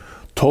folk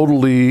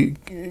totally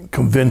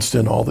convinced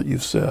in all that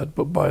you've said,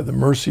 but by the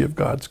mercy of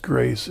God's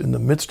grace, in the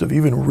midst of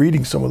even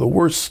reading some of the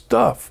worst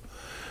stuff,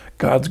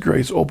 God's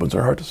grace opens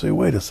our heart to say,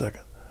 wait a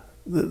second,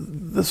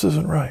 this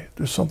isn't right.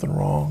 There's something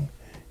wrong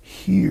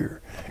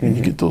here. And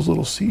you get those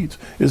little seeds.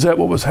 Is that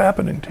what was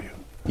happening to you?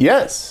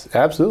 Yes,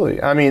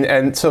 absolutely. I mean,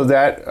 and so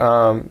that,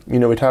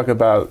 we talk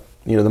about,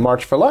 the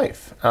March for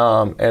Life.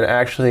 And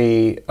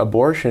actually,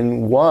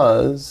 abortion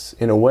was,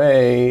 in a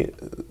way,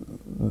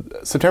 we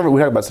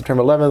talk about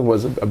September 11th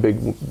was a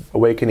big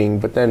awakening,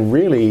 but then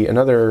really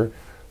another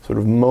sort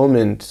of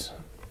moment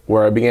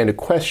where I began to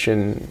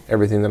question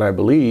everything that I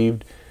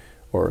believed,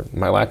 or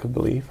my lack of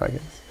belief, I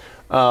guess,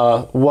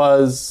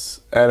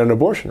 was at an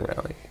abortion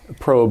rally, a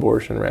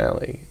pro-abortion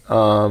rally.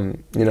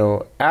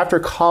 After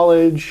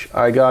college,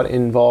 I got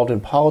involved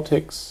in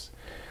politics.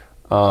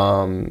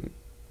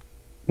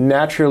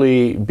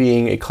 Naturally,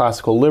 being a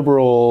classical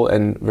liberal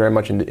and very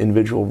much into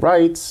individual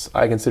rights,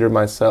 I considered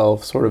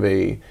myself sort of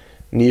a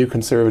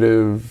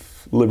neoconservative,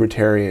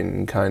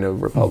 libertarian kind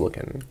of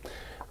Republican.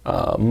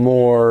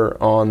 More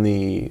on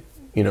the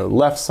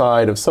left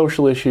side of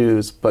social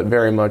issues, but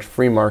very much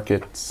free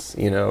markets,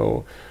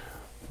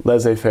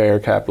 laissez-faire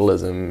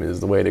capitalism is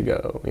the way to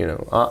go.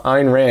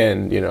 Ayn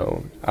Rand,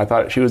 I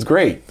thought she was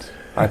great.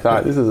 I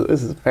thought this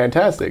is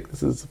fantastic.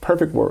 This is a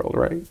perfect world,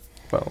 right?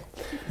 Well,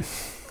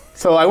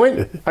 so I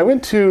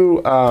went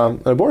to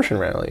an abortion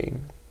rally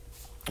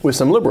with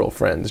some liberal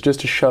friends just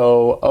to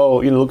show,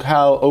 look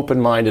how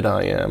open-minded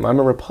I am. I'm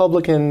a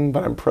Republican,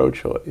 but I'm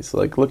pro-choice.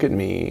 Like, look at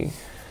me.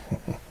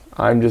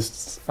 I'm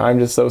just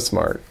so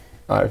smart.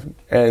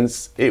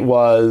 And it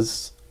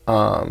was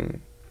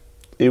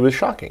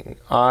shocking.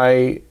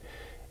 I,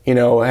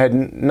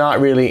 had not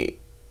really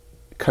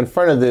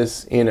confronted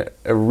this in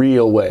a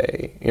real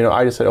way.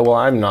 I just said, oh, well,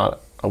 I'm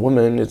not a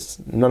woman. It's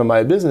none of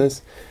my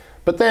business.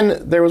 But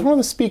then there was one of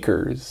the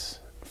speakers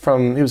he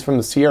was from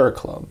the Sierra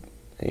Club.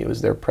 He was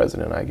their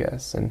president, I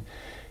guess. And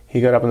he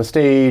got up on the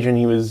stage and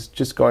he was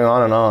just going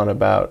on and on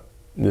about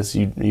this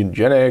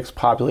eugenics,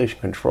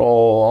 population control,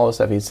 all this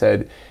stuff. He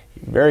said,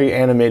 very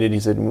animated, he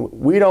said,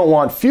 we don't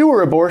want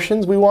fewer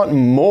abortions, we want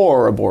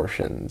more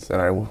abortions.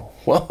 And I,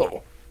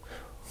 whoa.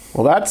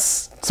 Well,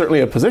 that's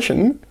certainly a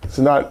position. It's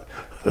not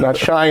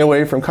shying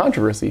away from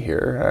controversy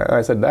here. And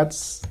I said,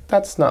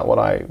 that's not what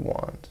I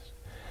want.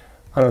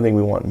 I don't think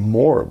we want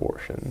more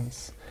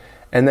abortions.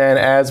 And then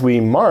as we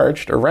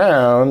marched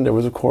around, there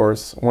was, of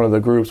course, one of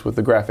the groups with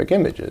the graphic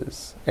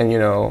images.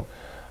 And,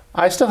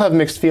 I still have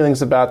mixed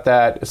feelings about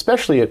that,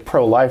 especially at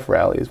pro-life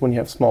rallies when you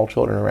have small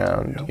children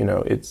around.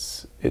 Yep.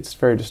 It's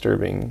very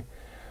disturbing.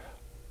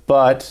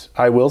 But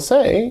I will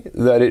say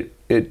that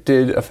it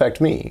did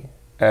affect me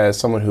as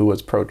someone who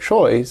was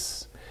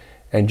pro-choice.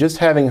 And just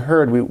having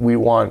heard we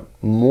want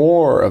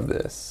more of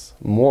this,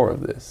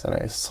 and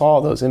I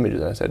saw those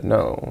images and I said,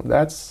 no,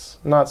 that's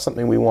not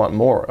something we want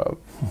more of.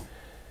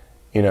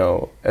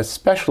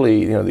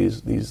 Especially,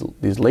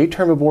 these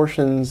late-term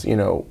abortions,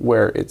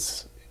 where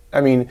it's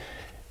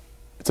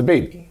a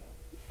baby.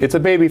 It's a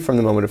baby from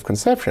the moment of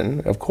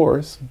conception, of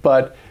course,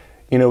 but,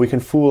 we can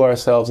fool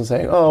ourselves in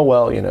saying, oh,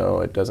 well,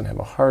 it doesn't have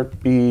a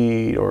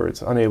heartbeat or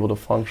it's unable to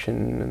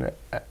function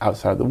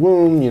outside the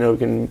womb. We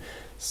can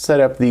set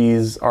up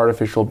these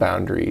artificial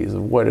boundaries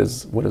of what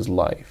is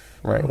life,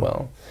 right?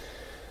 Well,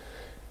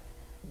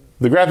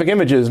 the graphic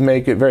images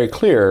make it very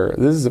clear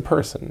this is a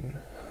person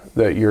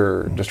that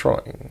you're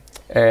destroying.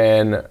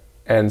 And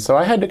so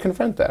I had to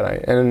confront that.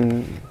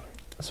 And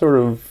sort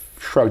of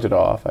shrugged it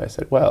off. I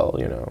said, well,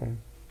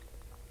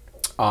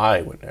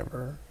 I would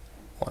never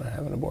want to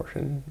have an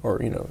abortion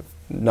or,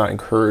 not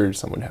encourage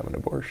someone to have an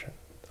abortion.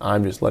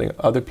 I'm just letting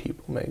other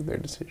people make their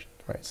decisions,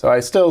 right? So I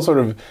still sort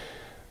of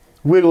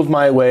wiggled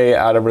my way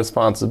out of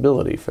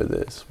responsibility for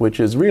this, which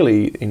is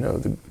really,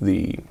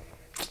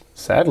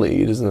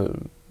 sadly, it is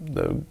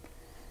the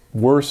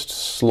worst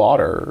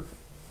slaughter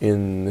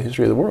in the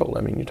history of the world.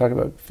 I mean, you're talking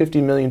about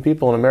 50 million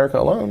people in America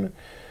alone.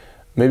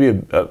 Maybe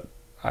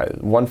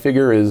one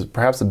figure is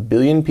perhaps 1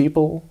 billion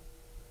people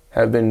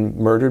have been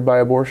murdered by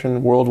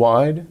abortion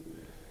worldwide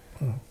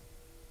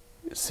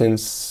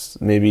since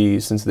the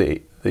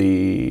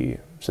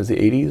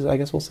 80s, I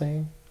guess we'll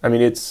say. I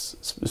mean, it's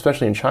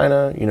especially in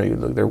China. You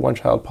look at their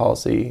one-child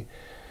policy,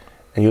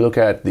 and you look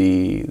at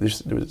there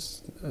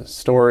was a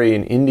story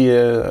in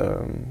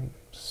India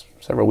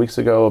several weeks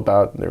ago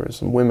about there were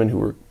some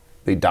women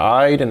they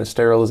died in a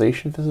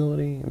sterilization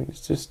facility. I mean,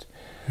 it's just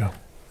the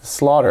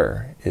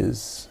slaughter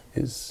is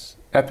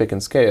epic in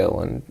scale,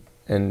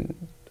 and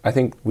I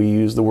think we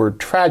use the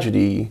word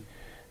tragedy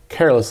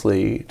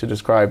carelessly to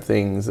describe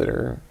things that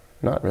are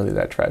not really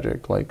that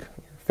tragic, like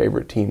your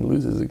favorite team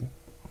loses a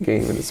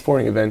game in a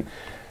sporting event.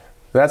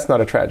 That's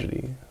not a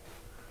tragedy.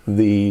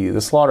 The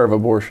slaughter of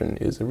abortion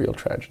is a real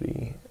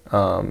tragedy.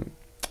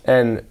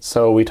 And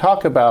so we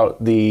talk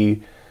about the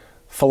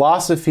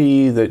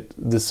philosophy that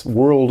this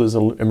world is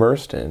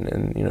immersed in,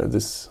 and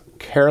this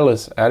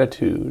careless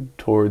attitude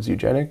towards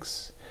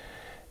eugenics.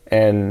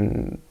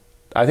 And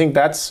I think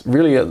that's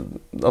really a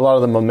lot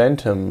of the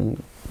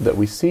momentum that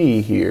we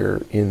see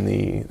here in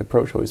the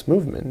pro-choice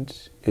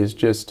movement is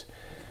just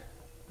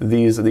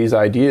these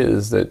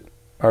ideas that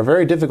are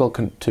very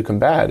difficult to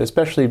combat,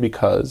 especially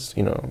because,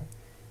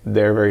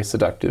 they're very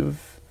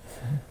seductive,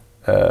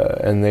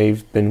 and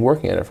they've been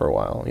working at it for a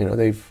while.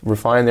 They've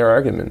refined their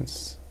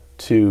arguments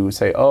to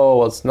say, oh,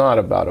 well, it's not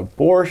about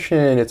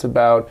abortion, it's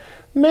about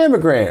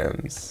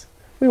mammograms.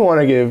 We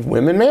want to give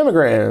women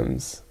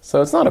mammograms.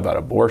 So it's not about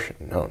abortion.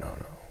 No.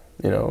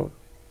 They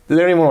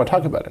don't even want to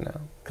talk about it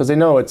now because they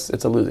know it's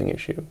a losing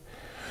issue.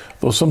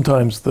 Though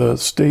sometimes the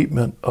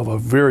statement of a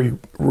very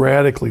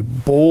radically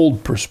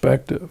bold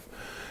perspective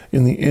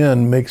in the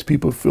end makes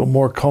people feel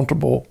more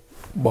comfortable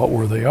about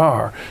where they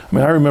are. I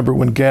mean, I remember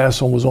when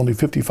gas was only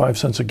 55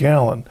 cents a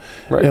gallon,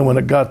 right. And when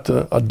it got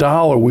to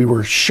 $1, we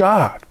were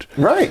shocked.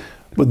 Right.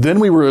 But then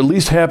we were at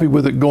least happy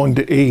with it going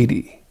to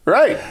 80.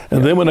 Right.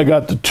 And then when I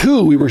got to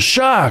 2, we were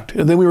shocked.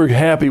 And then we were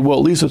happy, well,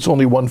 at least it's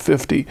only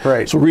 150.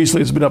 Right. So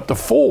recently it's been up to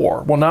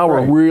 4. Well, now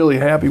we're really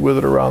happy with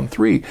it around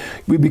 3.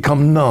 We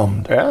become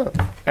numbed. Yeah.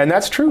 And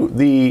that's true.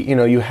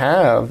 You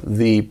have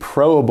the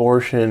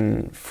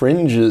pro-abortion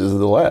fringes of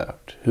the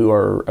left who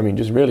are,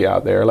 just really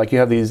out there. Like you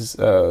have these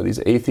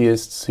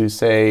atheists who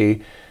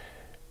say,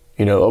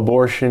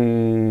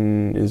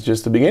 abortion is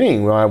just the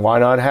beginning. Why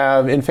not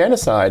have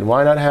infanticide?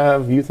 Why not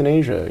have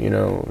euthanasia?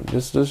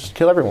 Just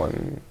kill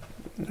everyone.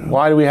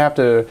 Why do we have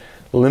to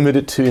limit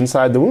it to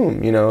inside the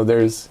womb?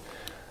 There's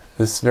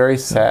this very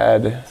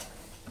sad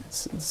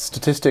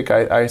statistic.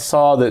 I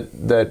saw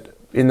that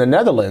in the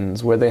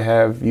Netherlands, where they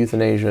have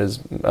euthanasia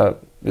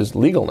is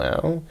legal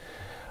now,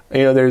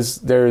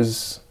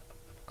 there's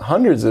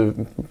hundreds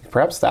of,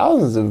 perhaps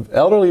thousands of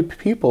elderly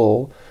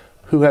people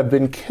who have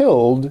been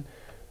killed,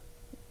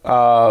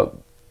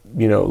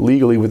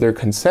 legally with their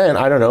consent.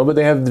 I don't know, but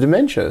they have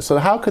dementia. So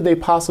how could they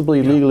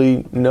possibly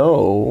legally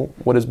know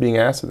what is being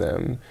asked of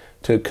them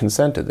to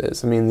consent to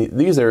this?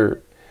 These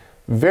are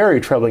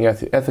very troubling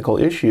ethical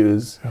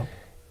issues,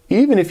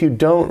 even if you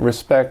don't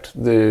respect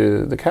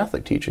the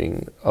Catholic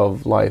teaching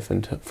of life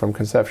from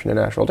conception to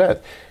natural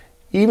death.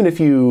 Even if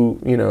you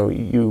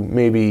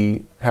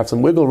maybe have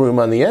some wiggle room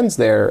on the ends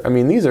there,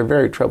 these are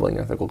very troubling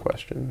ethical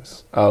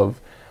questions of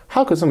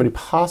how could somebody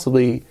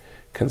possibly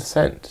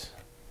consent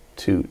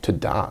to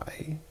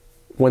die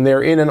when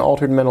they're in an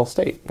altered mental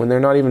state, when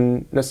they're not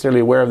even necessarily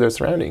aware of their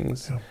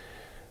surroundings. Yeah.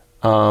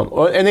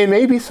 And they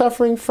may be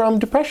suffering from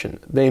depression.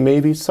 They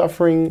may be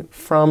suffering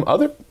from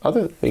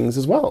other things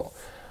as well,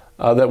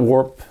 that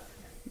warp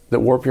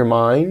your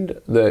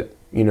mind, that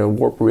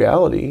warp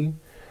reality.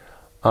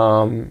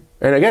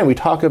 And again, we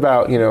talk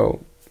about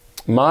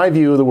my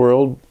view of the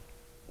world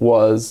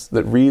was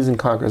that reason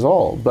conquers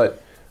all,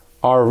 but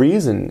our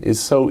reason is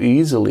so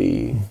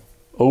easily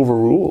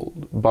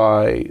overruled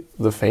by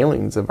the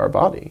failings of our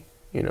body.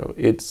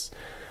 It's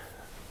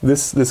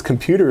this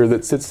computer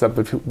that sits up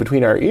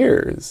between our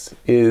ears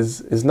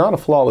is not a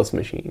flawless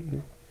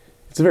machine.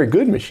 It's a very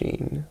good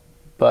machine,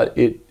 but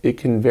it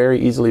can very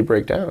easily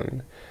break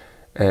down,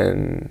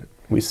 and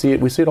we see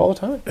it all the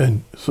time.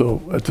 And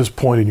so, at this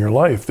point in your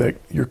life, that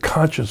your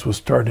conscience was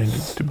starting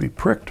to be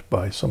pricked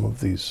by some of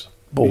these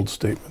bold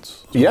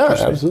statements. Yeah,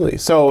 absolutely.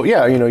 So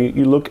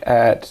you look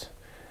at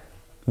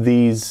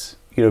these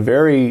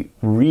very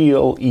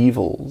real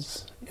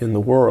evils in the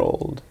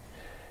world,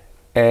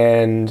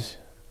 and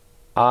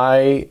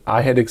I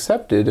had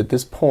accepted at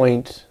this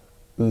point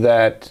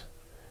that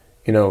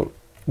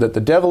that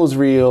the devil is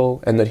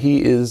real and that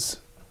he is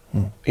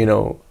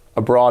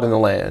abroad in the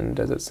land,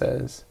 as it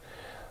says,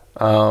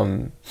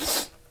 and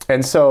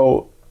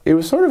so it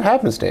was sort of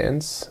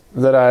happenstance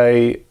that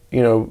I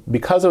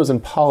because I was in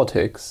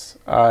politics,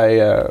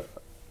 I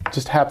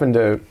just happened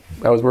to,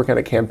 I was working on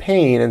a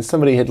campaign and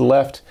somebody had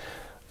left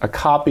a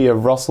copy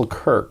of Russell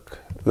Kirk,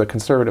 The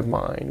Conservative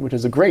Mind, which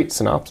is a great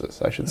synopsis,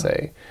 I should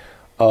say,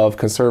 of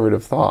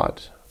conservative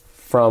thought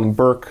from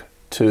Burke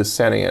to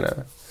Santa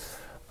Ana.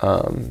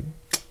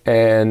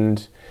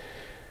 And,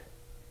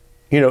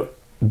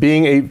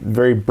 being a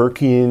very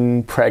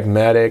Burkean,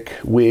 pragmatic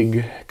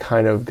Whig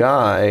kind of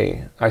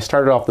guy, I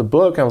started off the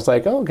book, I was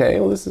like, oh, okay,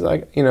 well, this is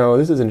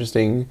this is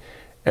interesting.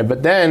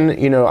 But then,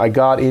 I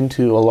got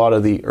into a lot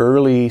of the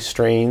early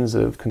strains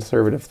of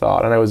conservative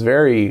thought, and I was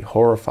very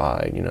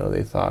horrified.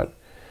 They thought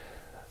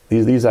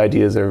these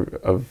ideas are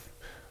of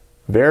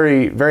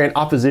very, very in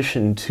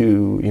opposition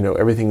to,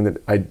 everything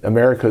that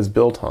America is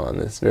built on,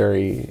 this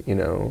very,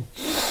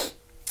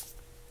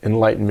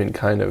 Enlightenment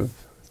kind of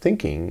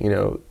thinking,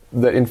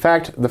 that in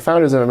fact the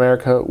founders of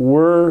America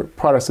were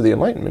products of the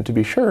Enlightenment, to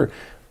be sure,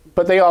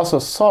 but they also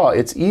saw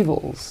its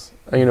evils.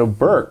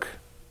 Burke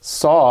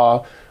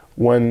saw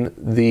when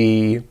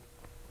the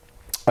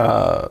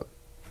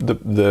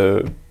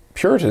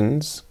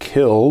Puritans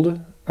killed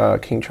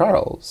King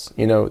Charles.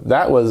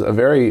 That was a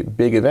very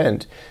big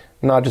event,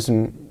 not just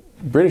in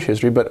British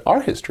history, but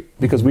our history,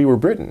 because we were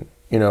Britain.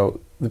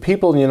 The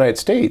people in the United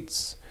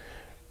States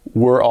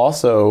were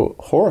also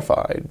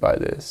horrified by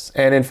this.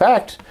 And in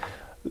fact,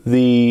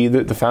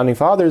 the founding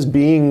fathers,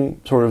 being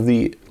sort of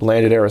the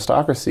landed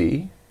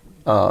aristocracy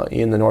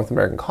in the North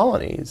American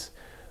colonies,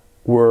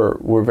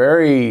 were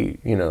very,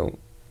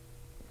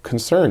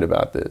 concerned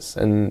about this,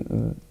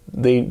 and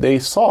they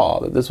saw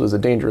that this was a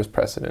dangerous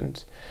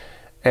precedent,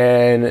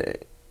 and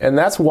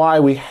that's why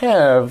we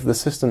have the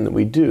system that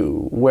we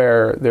do,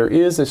 where there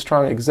is a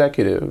strong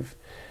executive,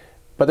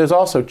 but there's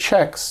also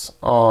checks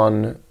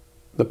on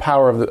the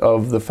power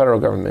of the federal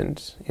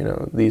government. You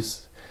know,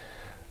 these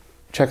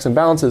checks and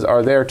balances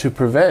are there to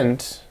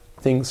prevent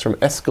things from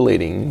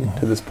escalating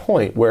to this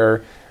point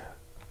where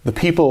the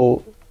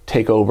people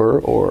take over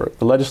or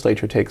the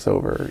legislature takes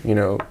over. You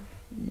know,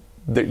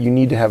 that you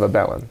need to have a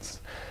balance.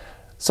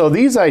 So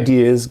these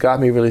ideas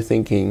got me really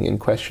thinking and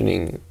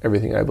questioning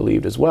everything I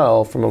believed as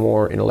well from a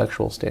more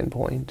intellectual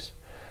standpoint.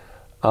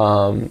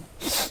 And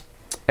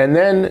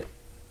then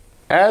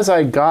as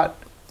I got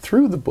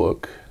through the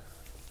book,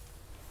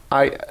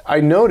 I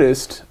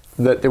noticed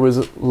that there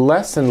was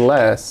less and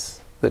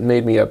less that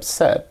made me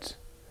upset,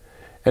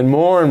 and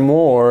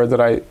more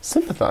that I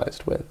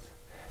sympathized with.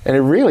 And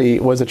it really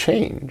was a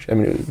change. I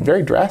mean, it was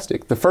very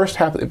drastic. The first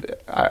half,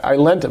 I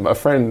lent a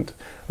friend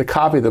the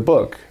copy of the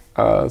book,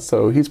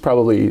 so he's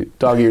probably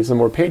dog-eared some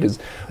more pages.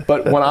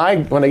 But when I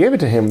gave it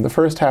to him, the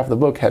first half of the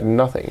book had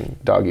nothing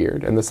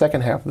dog-eared, and the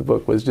second half of the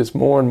book was just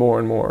more and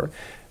more.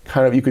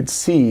 Kind of, you could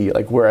see,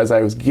 like, whereas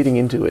I was getting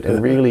into it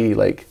and really,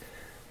 like,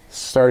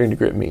 starting to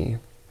grip me.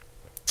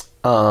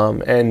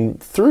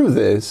 And through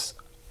this,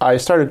 I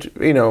started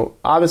to, you know,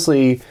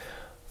 obviously,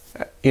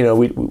 you know,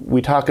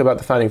 we talk about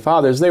the Founding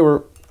Fathers. They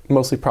were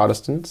mostly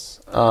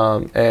Protestants.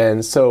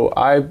 And so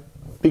I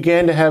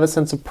began to have a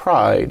sense of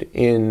pride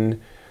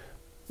in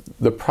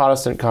the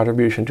Protestant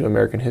contribution to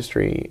American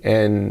history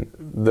and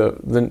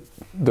the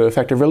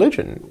effect of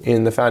religion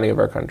in the founding of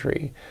our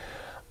country.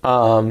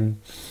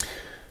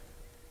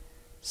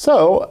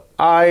 So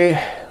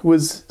I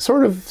was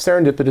sort of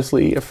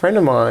serendipitously, a friend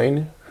of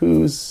mine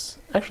who's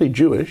actually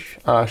Jewish,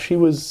 she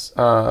was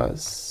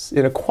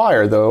in a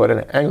choir, though, at an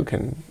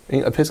Anglican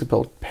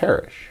Episcopal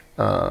parish.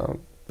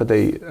 But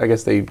I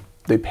guess they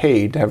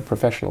paid to have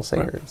professional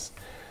singers.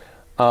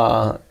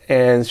 Right.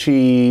 And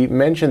she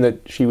mentioned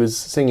that she was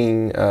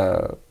singing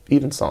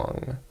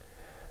Evensong,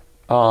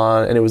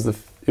 and it was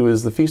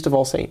the Feast of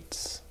All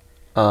Saints.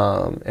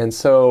 And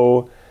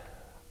so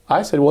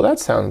I said, well, that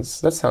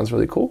sounds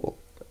really cool.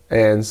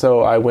 And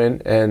so I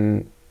went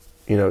and,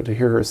 you know, to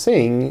hear her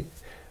sing,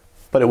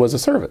 but it was a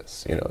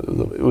service. You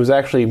know, it was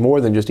actually more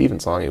than just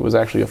Evensong. It was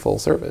actually a full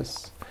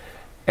service.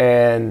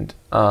 And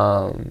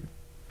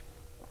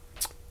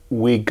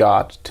we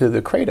got to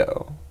the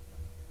credo,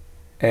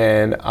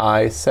 and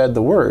I said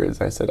the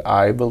words. I said,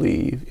 I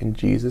believe in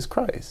Jesus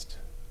Christ,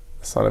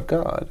 the Son of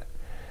God.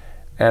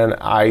 And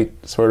I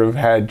sort of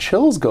had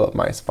chills go up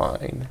my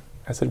spine.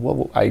 I said,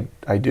 well, I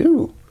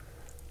do.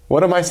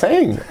 What am I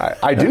saying?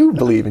 I do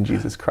believe in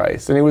Jesus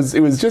Christ. And it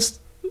was just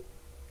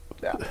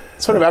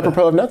sort of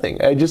apropos of nothing.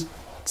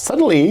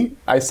 Suddenly,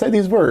 I said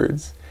these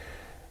words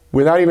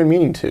without even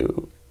meaning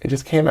to. It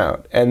just came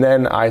out. And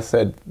then I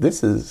said,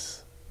 this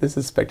is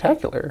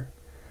spectacular.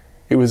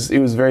 It was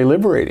very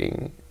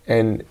liberating.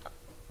 And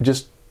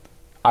just,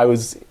 I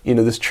was, you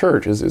know, this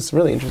church is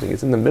really interesting.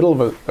 It's in the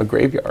middle of a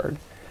graveyard.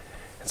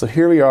 And so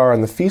here we are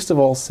on the Feast of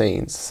All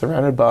Saints,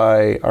 surrounded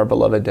by our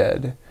beloved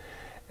dead.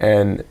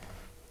 And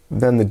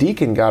then the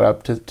deacon got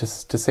up to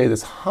say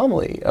this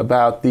homily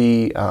about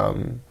the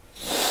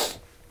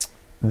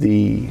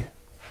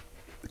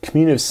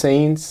communion of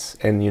saints,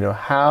 and, you know,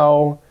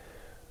 how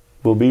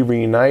we'll be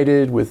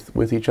reunited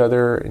with each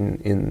other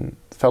in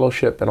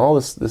fellowship and all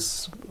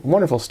this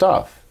wonderful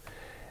stuff.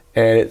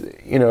 And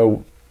you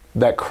know,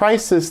 that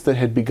crisis that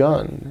had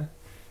begun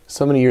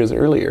so many years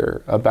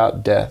earlier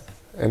about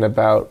death and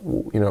about,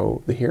 you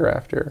know, the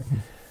hereafter,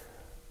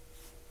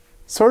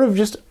 sort of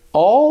just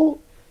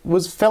all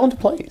fell into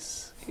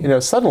place. You know,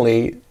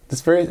 suddenly,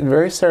 this very,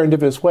 very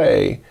serendipitous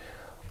way,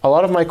 a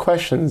lot of my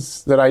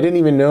questions that I didn't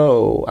even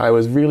know I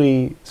was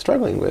really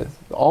struggling with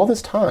all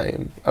this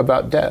time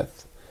about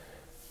death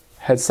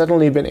had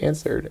suddenly been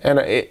answered. And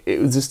it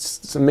was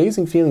just this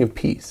amazing feeling of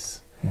peace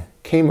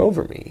came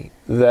over me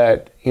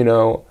that, you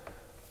know,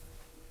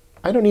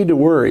 I don't need to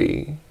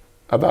worry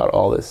about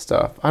all this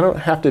stuff. I don't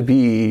have to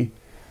be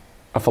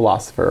a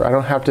philosopher. I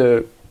don't have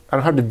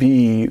to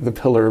be the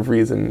pillar of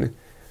reason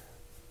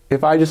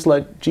if I just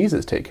let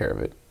Jesus take care of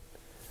it.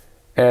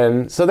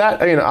 And so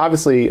that, you know,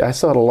 obviously I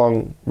still had a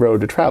long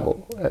road to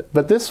travel,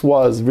 but this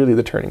was really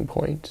the turning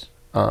point,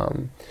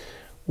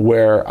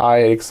 where I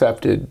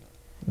accepted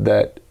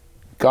that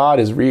God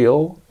is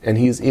real and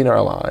He's in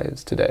our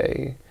lives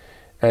today,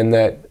 and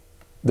that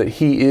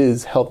He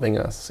is helping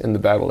us in the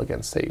battle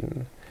against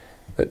Satan,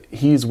 that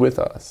He's with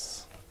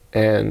us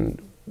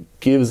and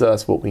gives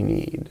us what we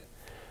need.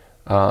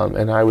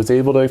 And I was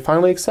able to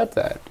finally accept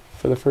that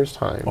for the first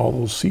time. All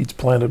those seeds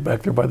planted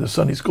back there by the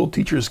Sunday school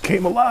teachers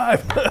came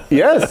alive.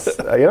 Yes,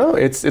 you know,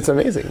 it's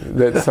amazing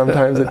that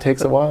sometimes it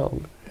takes a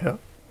while. Yeah.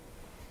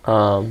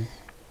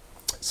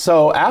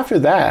 So after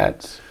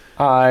that,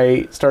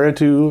 I started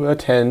to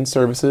attend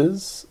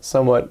services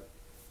somewhat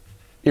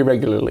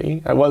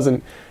irregularly. I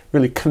wasn't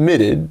really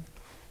committed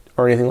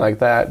or anything like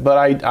that, but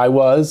I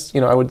was,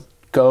 you know, I would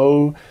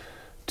go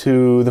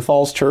to the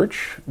Falls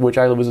Church, which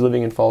I was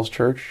living in Falls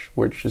Church,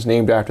 which is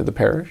named after the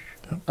parish.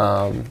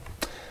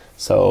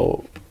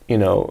 So,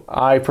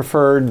 I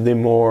preferred the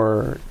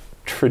more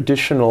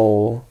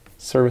traditional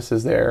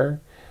services there.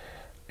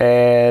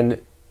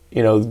 And,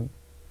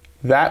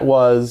 that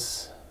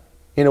was,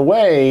 in a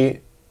way,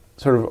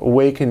 sort of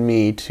awakened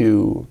me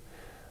to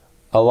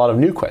a lot of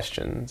new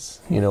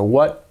questions.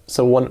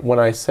 So when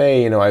I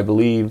say, I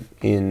believe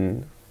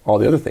in all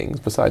the other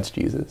things besides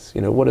Jesus,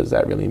 what does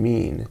that really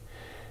mean?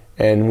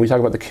 And when we talk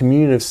about the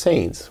communion of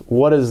saints,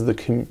 what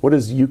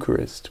is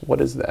Eucharist? What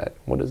is that?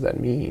 What does that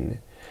mean?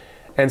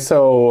 And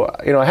so,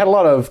 I had a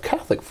lot of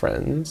Catholic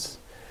friends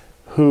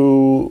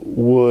who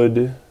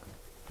we'd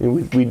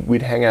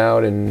hang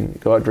out and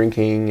go out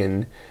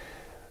drinking,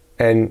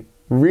 and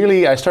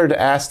really I started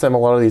to ask them a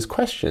lot of these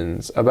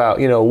questions about,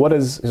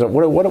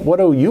 what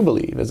do you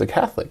believe as a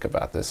Catholic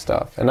about this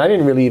stuff? And I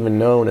didn't really even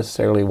know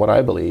necessarily what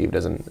I believed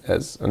as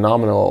a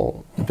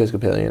nominal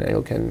Episcopalian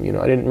Anglican.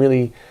 I didn't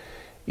really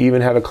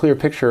even have a clear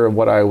picture of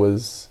what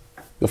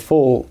the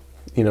full,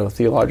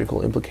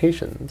 theological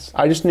implications.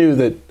 I just knew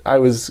that I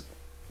was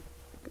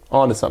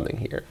onto something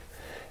here.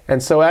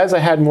 And so as I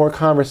had more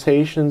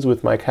conversations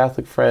with my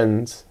Catholic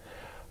friends,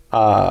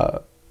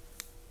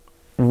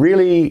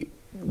 really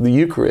the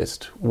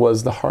Eucharist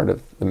was the heart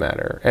of the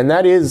matter. And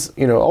that is,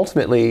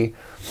 ultimately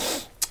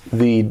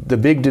the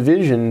big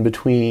division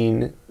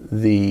between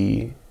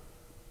the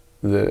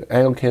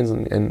Anglicans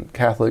and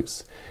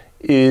Catholics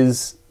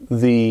is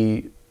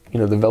the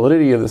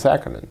validity of the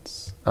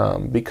sacraments.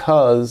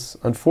 Because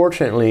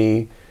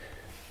unfortunately,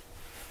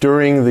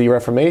 during the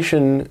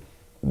Reformation,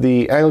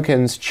 the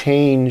Anglicans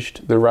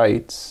changed the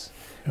rites,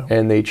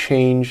 and they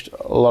changed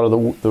a lot of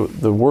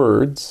the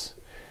words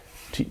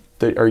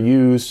that are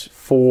used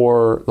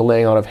for the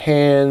laying on of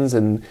hands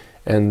and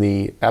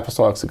the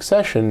apostolic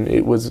succession.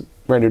 It was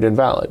rendered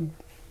invalid.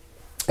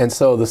 And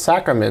so the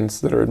sacraments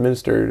that are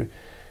administered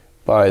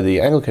by the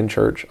Anglican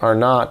Church are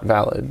not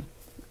valid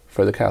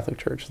for the Catholic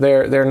Church.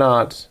 They're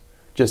not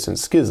just in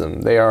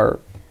schism, they are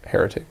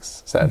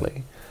heretics,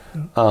 sadly.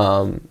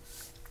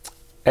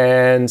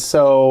 And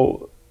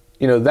so,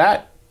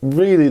 that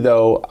really,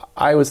 though,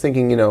 I was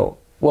thinking,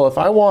 well, if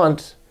I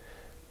want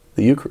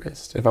the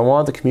Eucharist, if I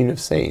want the communion of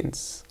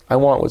saints, I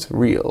want what's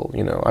real,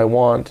 I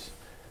want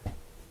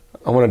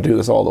to do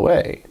this all the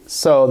way.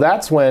 So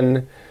that's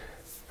when,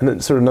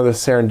 sort of another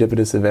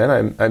serendipitous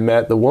event, I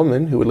met the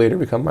woman who would later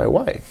become my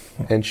wife.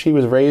 And she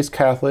was raised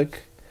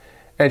Catholic,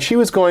 and she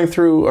was going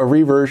through a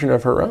reversion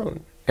of her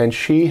own. And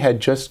she had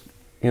just,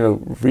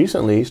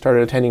 recently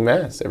started attending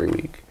Mass every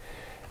week.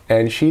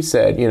 And she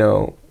said,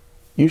 you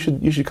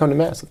should come to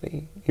Mass with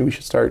me. We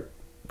should start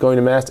going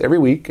to Mass every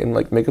week and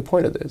make a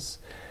point of this.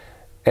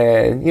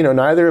 And,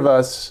 neither of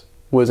us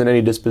was in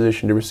any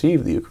disposition to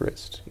receive the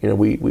Eucharist.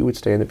 We would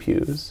stay in the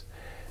pews.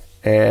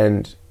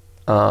 And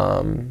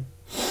I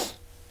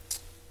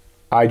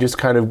just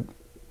kind of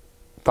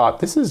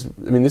thought, this is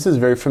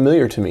very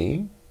familiar to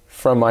me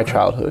from my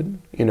childhood,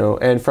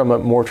 and from a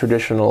more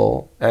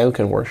traditional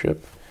Anglican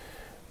worship.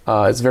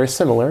 It's very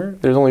similar.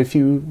 There's only a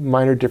few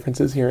minor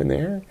differences here and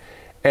there.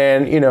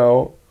 And,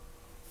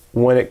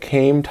 when it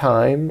came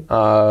time,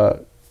 I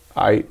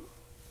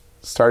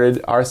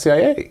started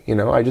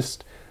RCIA. I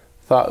just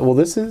thought, well,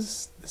 this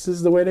is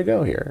the way to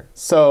go here.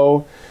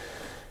 So,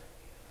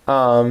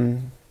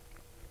 that,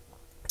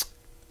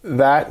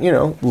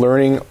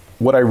 learning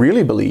what I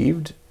really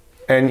believed,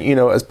 and,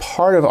 as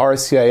part of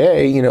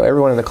RCIA,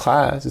 everyone in the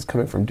class is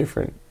coming from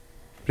different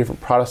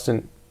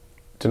Protestant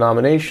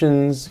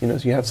denominations, so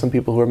you have some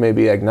people who are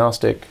maybe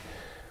agnostic,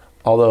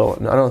 although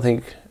I don't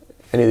think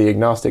any of the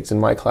agnostics in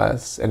my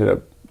class ended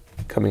up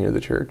coming to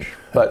the church.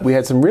 But we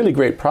had some really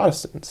great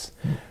Protestants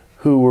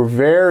who were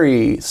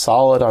very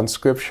solid on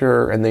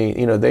Scripture, and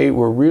they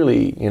were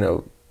really,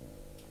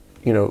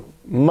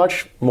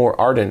 much more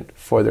ardent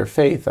for their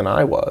faith than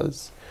I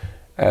was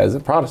as a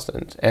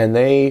Protestant. And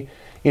they,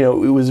 it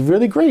was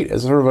really great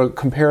as sort of a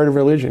comparative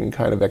religion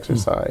kind of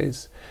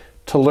exercise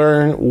to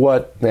learn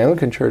what the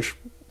Anglican Church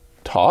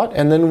taught.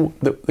 And then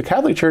the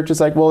Catholic Church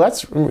is like, well,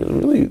 that's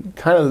really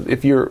kind of,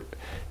 if you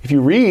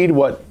read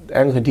what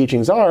Anglican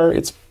teachings are,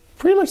 it's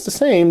pretty much the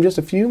same, just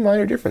a few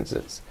minor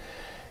differences.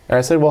 And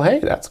I said, well, hey,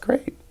 that's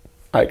great.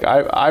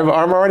 I'm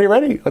already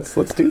ready. Let's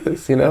do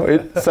this.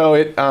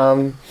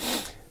 When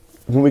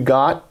we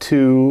got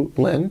to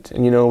Lent,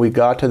 and we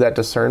got to that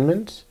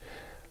discernment,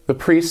 the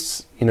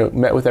priests,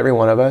 met with every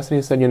one of us, and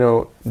he said,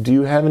 do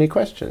you have any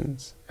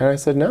questions? And I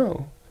said,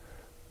 no,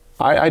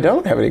 I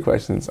don't have any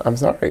questions. I'm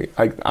sorry.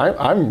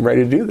 I'm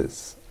ready to do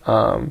this.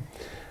 But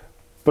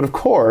of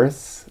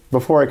course,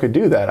 before I could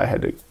do that, I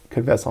had to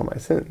confess all my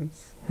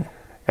sins.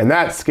 And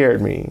that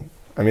scared me.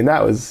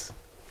 That was,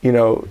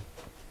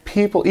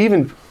 people,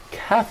 even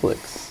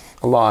Catholics,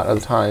 a lot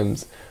of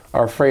times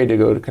are afraid to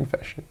go to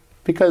confession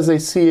because they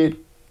see it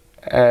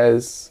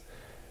as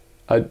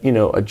a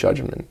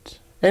judgment.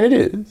 And it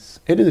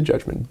is a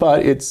judgment,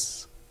 but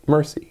it's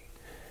mercy.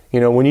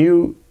 When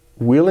you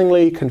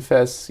willingly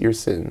confess your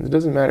sins, it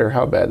doesn't matter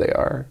how bad they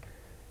are,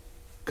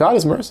 God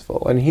is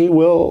merciful, and He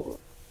will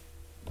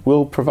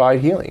will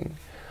provide healing.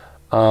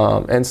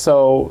 And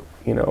so,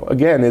 you know,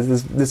 again,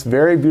 is this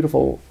very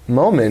beautiful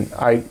moment.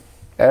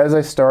 As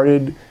I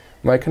started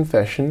my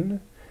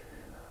confession,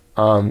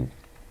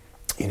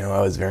 you know,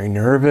 I was very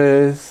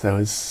nervous. I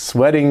was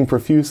sweating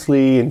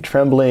profusely and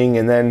trembling.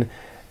 And then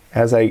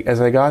as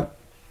I got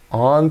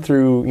on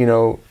through, you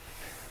know,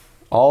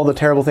 all the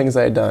terrible things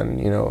I had done,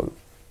 you know,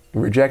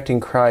 rejecting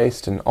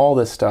Christ and all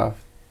this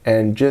stuff,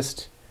 and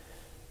just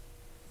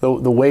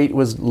the weight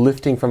was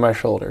lifting from my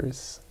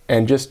shoulders.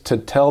 And just to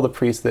tell the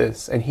priest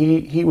this, and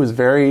he was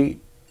very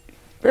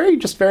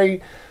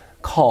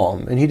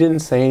calm, and he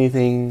didn't say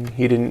anything.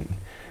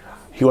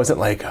 He wasn't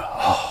like,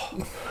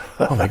 oh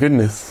my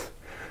goodness,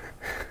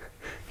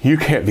 you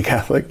can't be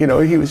Catholic. You know,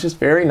 he was just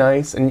very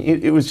nice, and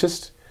it was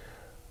just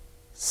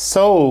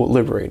so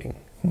liberating.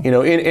 You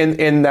know,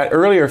 in that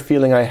earlier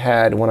feeling I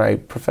had when I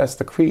professed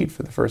the creed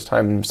for the first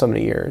time in so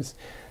many years,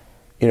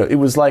 you know, it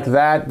was like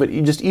that, but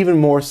just even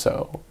more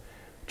so,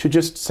 to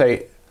just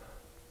say,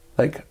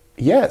 like,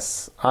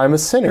 yes, I'm a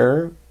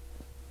sinner,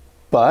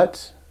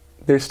 but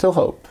there's still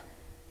hope.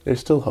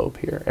 There's still hope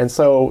here. And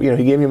so, you know,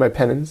 he gave me my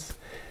penance,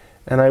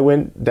 and I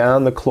went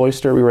down the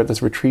cloister. We were at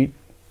this retreat.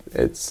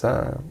 It's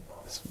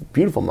this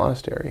beautiful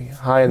monastery,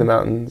 high in the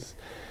mountains.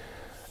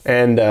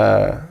 And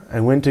I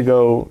went to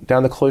go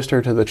down the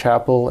cloister to the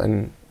chapel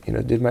and, you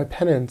know, did my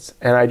penance.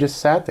 And I just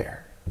sat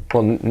there.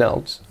 Well,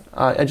 knelt.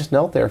 I just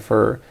knelt there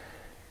for,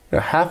 you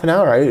know, half an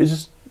hour. It was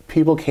just,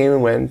 people came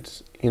and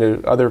went, you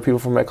know, other people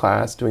from my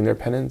class doing their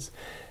penance.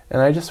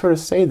 And I just sort of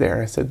stayed there.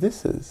 And I said,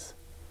 this is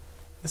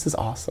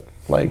awesome.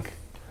 Like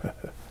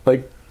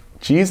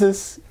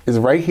Jesus is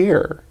right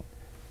here.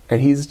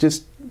 And he's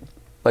just,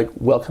 like,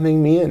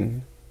 welcoming me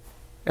in.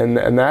 And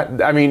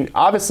that, I mean,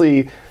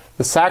 obviously,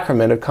 the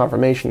sacrament of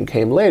confirmation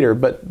came later,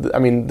 but I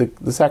mean,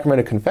 the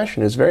sacrament of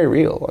confession is very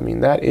real. I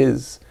mean, that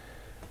is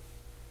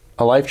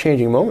a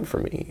life-changing moment for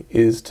me,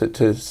 is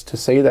to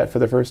say that for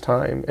the first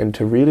time, and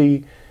to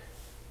really,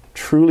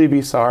 truly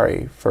be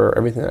sorry for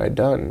everything that I'd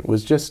done,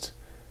 was just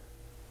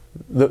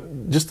one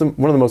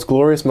of the most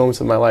glorious moments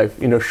of my life,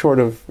 you know, short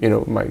of, you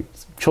know, my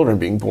children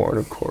being born,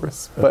 of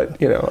course.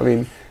 But, you know, I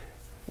mean,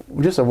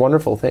 just a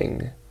wonderful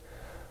thing.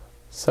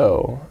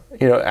 So,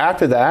 you know,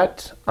 after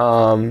that,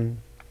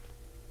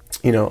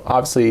 you know,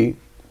 obviously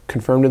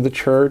confirmed in the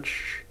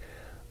church,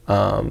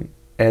 and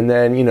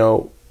then, you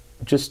know,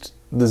 just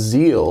the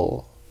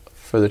zeal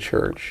for the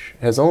church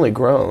has only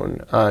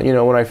grown. You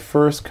know, when I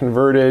first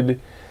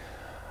converted,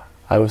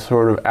 I was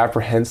sort of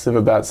apprehensive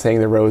about saying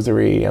the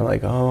rosary. I'm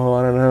like, oh,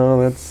 I don't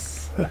know,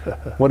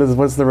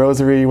 what's the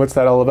rosary? What's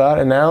that all about?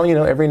 And now, you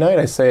know, every night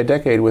I say a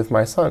decade with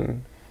my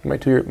son, my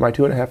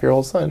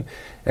 2.5-year-old son,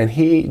 and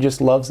he just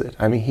loves it.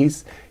 I mean,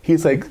 he's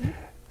like,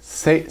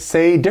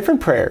 say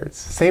different prayers,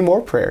 say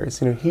more prayers.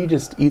 You know, he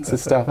just eats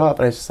this stuff up,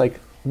 and it's just like,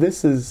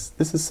 this is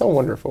so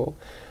wonderful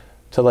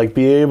to, like,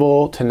 be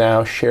able to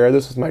now share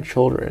this with my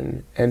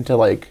children, and to,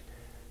 like,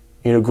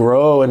 you know,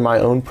 grow in my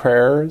own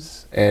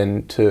prayers,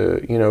 and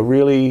to, you know,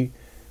 really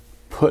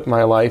put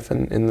my life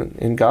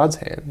in God's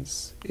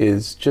hands,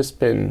 is just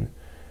been,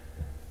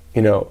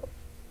 you know,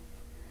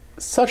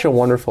 such a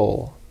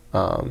wonderful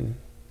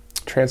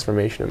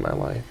transformation in my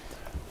life.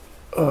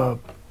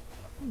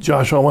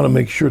 Josh, I want to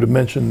make sure to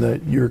mention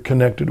that you're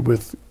connected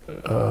with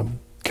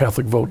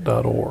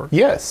CatholicVote.org.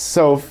 Yes.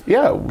 So,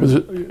 yeah.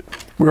 Because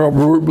we're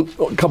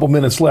a couple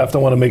minutes left. I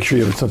want to make sure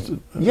you have a sense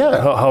of,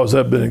 how has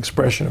that been an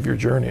expression of your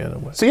journey in a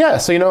way? So, yeah.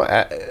 So, you know,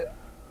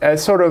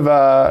 as sort of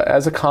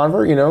as a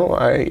convert, you know,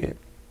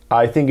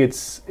 I think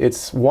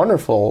it's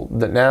wonderful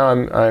that now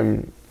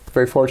I'm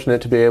very fortunate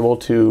to be able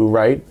to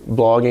write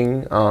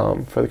blogging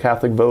for the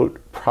Catholic Vote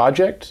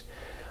Project.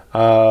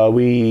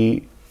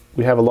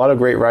 We have a lot of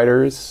great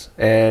writers,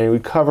 and we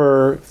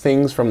cover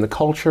things from the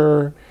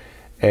culture,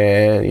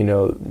 and, you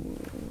know,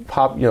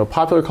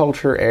 popular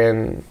culture,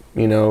 and,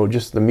 you know,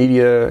 just the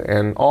media,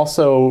 and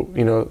also,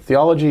 you know,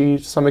 theology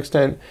to some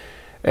extent,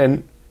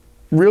 and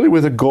really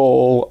with a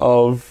goal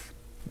of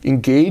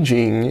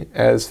engaging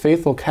as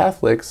faithful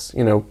Catholics,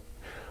 you know,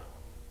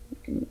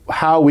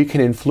 how we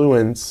can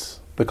influence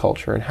the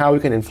culture and how we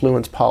can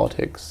influence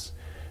politics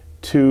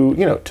to,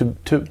 you know,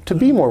 to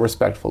be more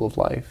respectful of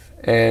life,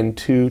 and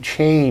to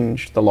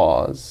change the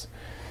laws,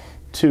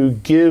 to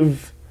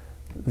give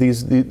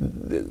these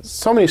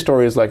so many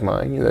stories like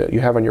mine, you know, that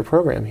you have on your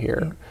program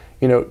here.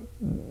 You know,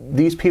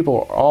 these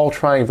people are all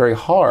trying very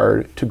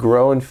hard to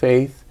grow in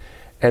faith,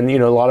 and, you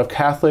know, a lot of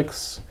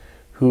Catholics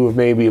who have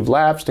maybe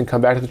lapsed and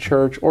come back to the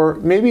church, or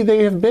maybe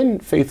they have been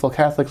faithful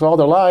Catholics all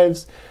their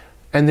lives,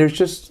 and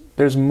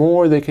there's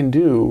more they can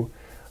do,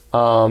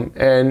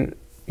 and,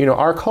 you know,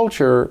 our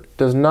culture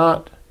does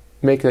not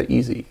make that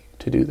easy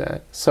to do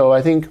that. So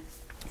I think,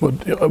 well,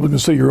 I was going to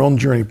say, your own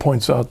journey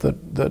points out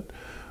that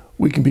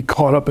we can be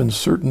caught up in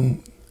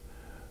certain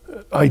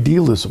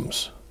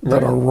idealisms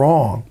that are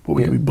wrong, but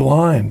we can be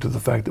blind to the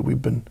fact that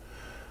we've been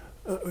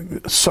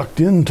sucked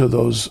into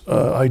those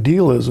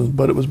idealisms,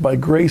 but it was by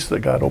grace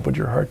that God opened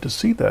your heart to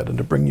see that and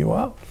to bring you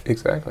out.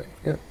 Exactly,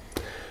 yeah.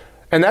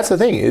 And that's the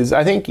thing, is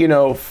I think, you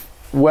know,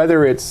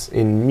 whether it's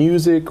in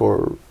music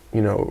or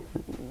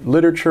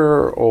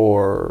literature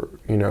or,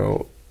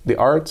 the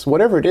arts,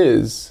 whatever it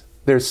is,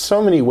 there's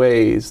so many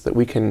ways that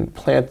we can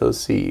plant those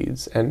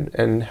seeds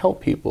and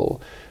help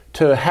people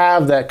to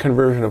have that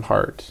conversion of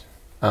heart.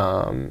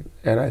 And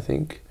I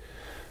think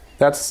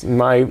that's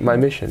my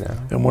mission now.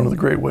 And one of the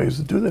great ways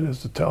to do that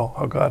is to tell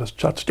how God has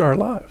touched our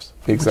lives.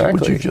 Exactly.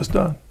 Which you've just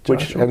done,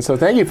 Joshua. And so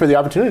thank you for the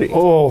opportunity.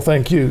 Oh,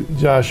 thank you,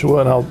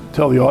 Joshua. And I'll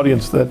tell the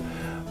audience that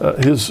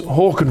his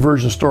whole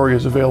conversion story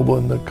is available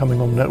in the Coming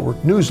Home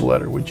Network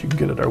newsletter, which you can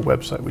get at our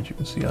website, which you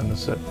can see on the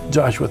set.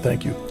 Joshua,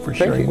 thank you for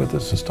sharing with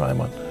us this time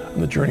on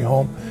the journey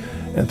home.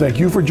 And thank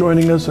you for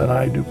joining us. And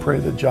I do pray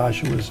that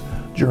Joshua's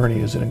journey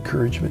is an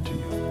encouragement to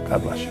you.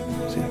 God bless you.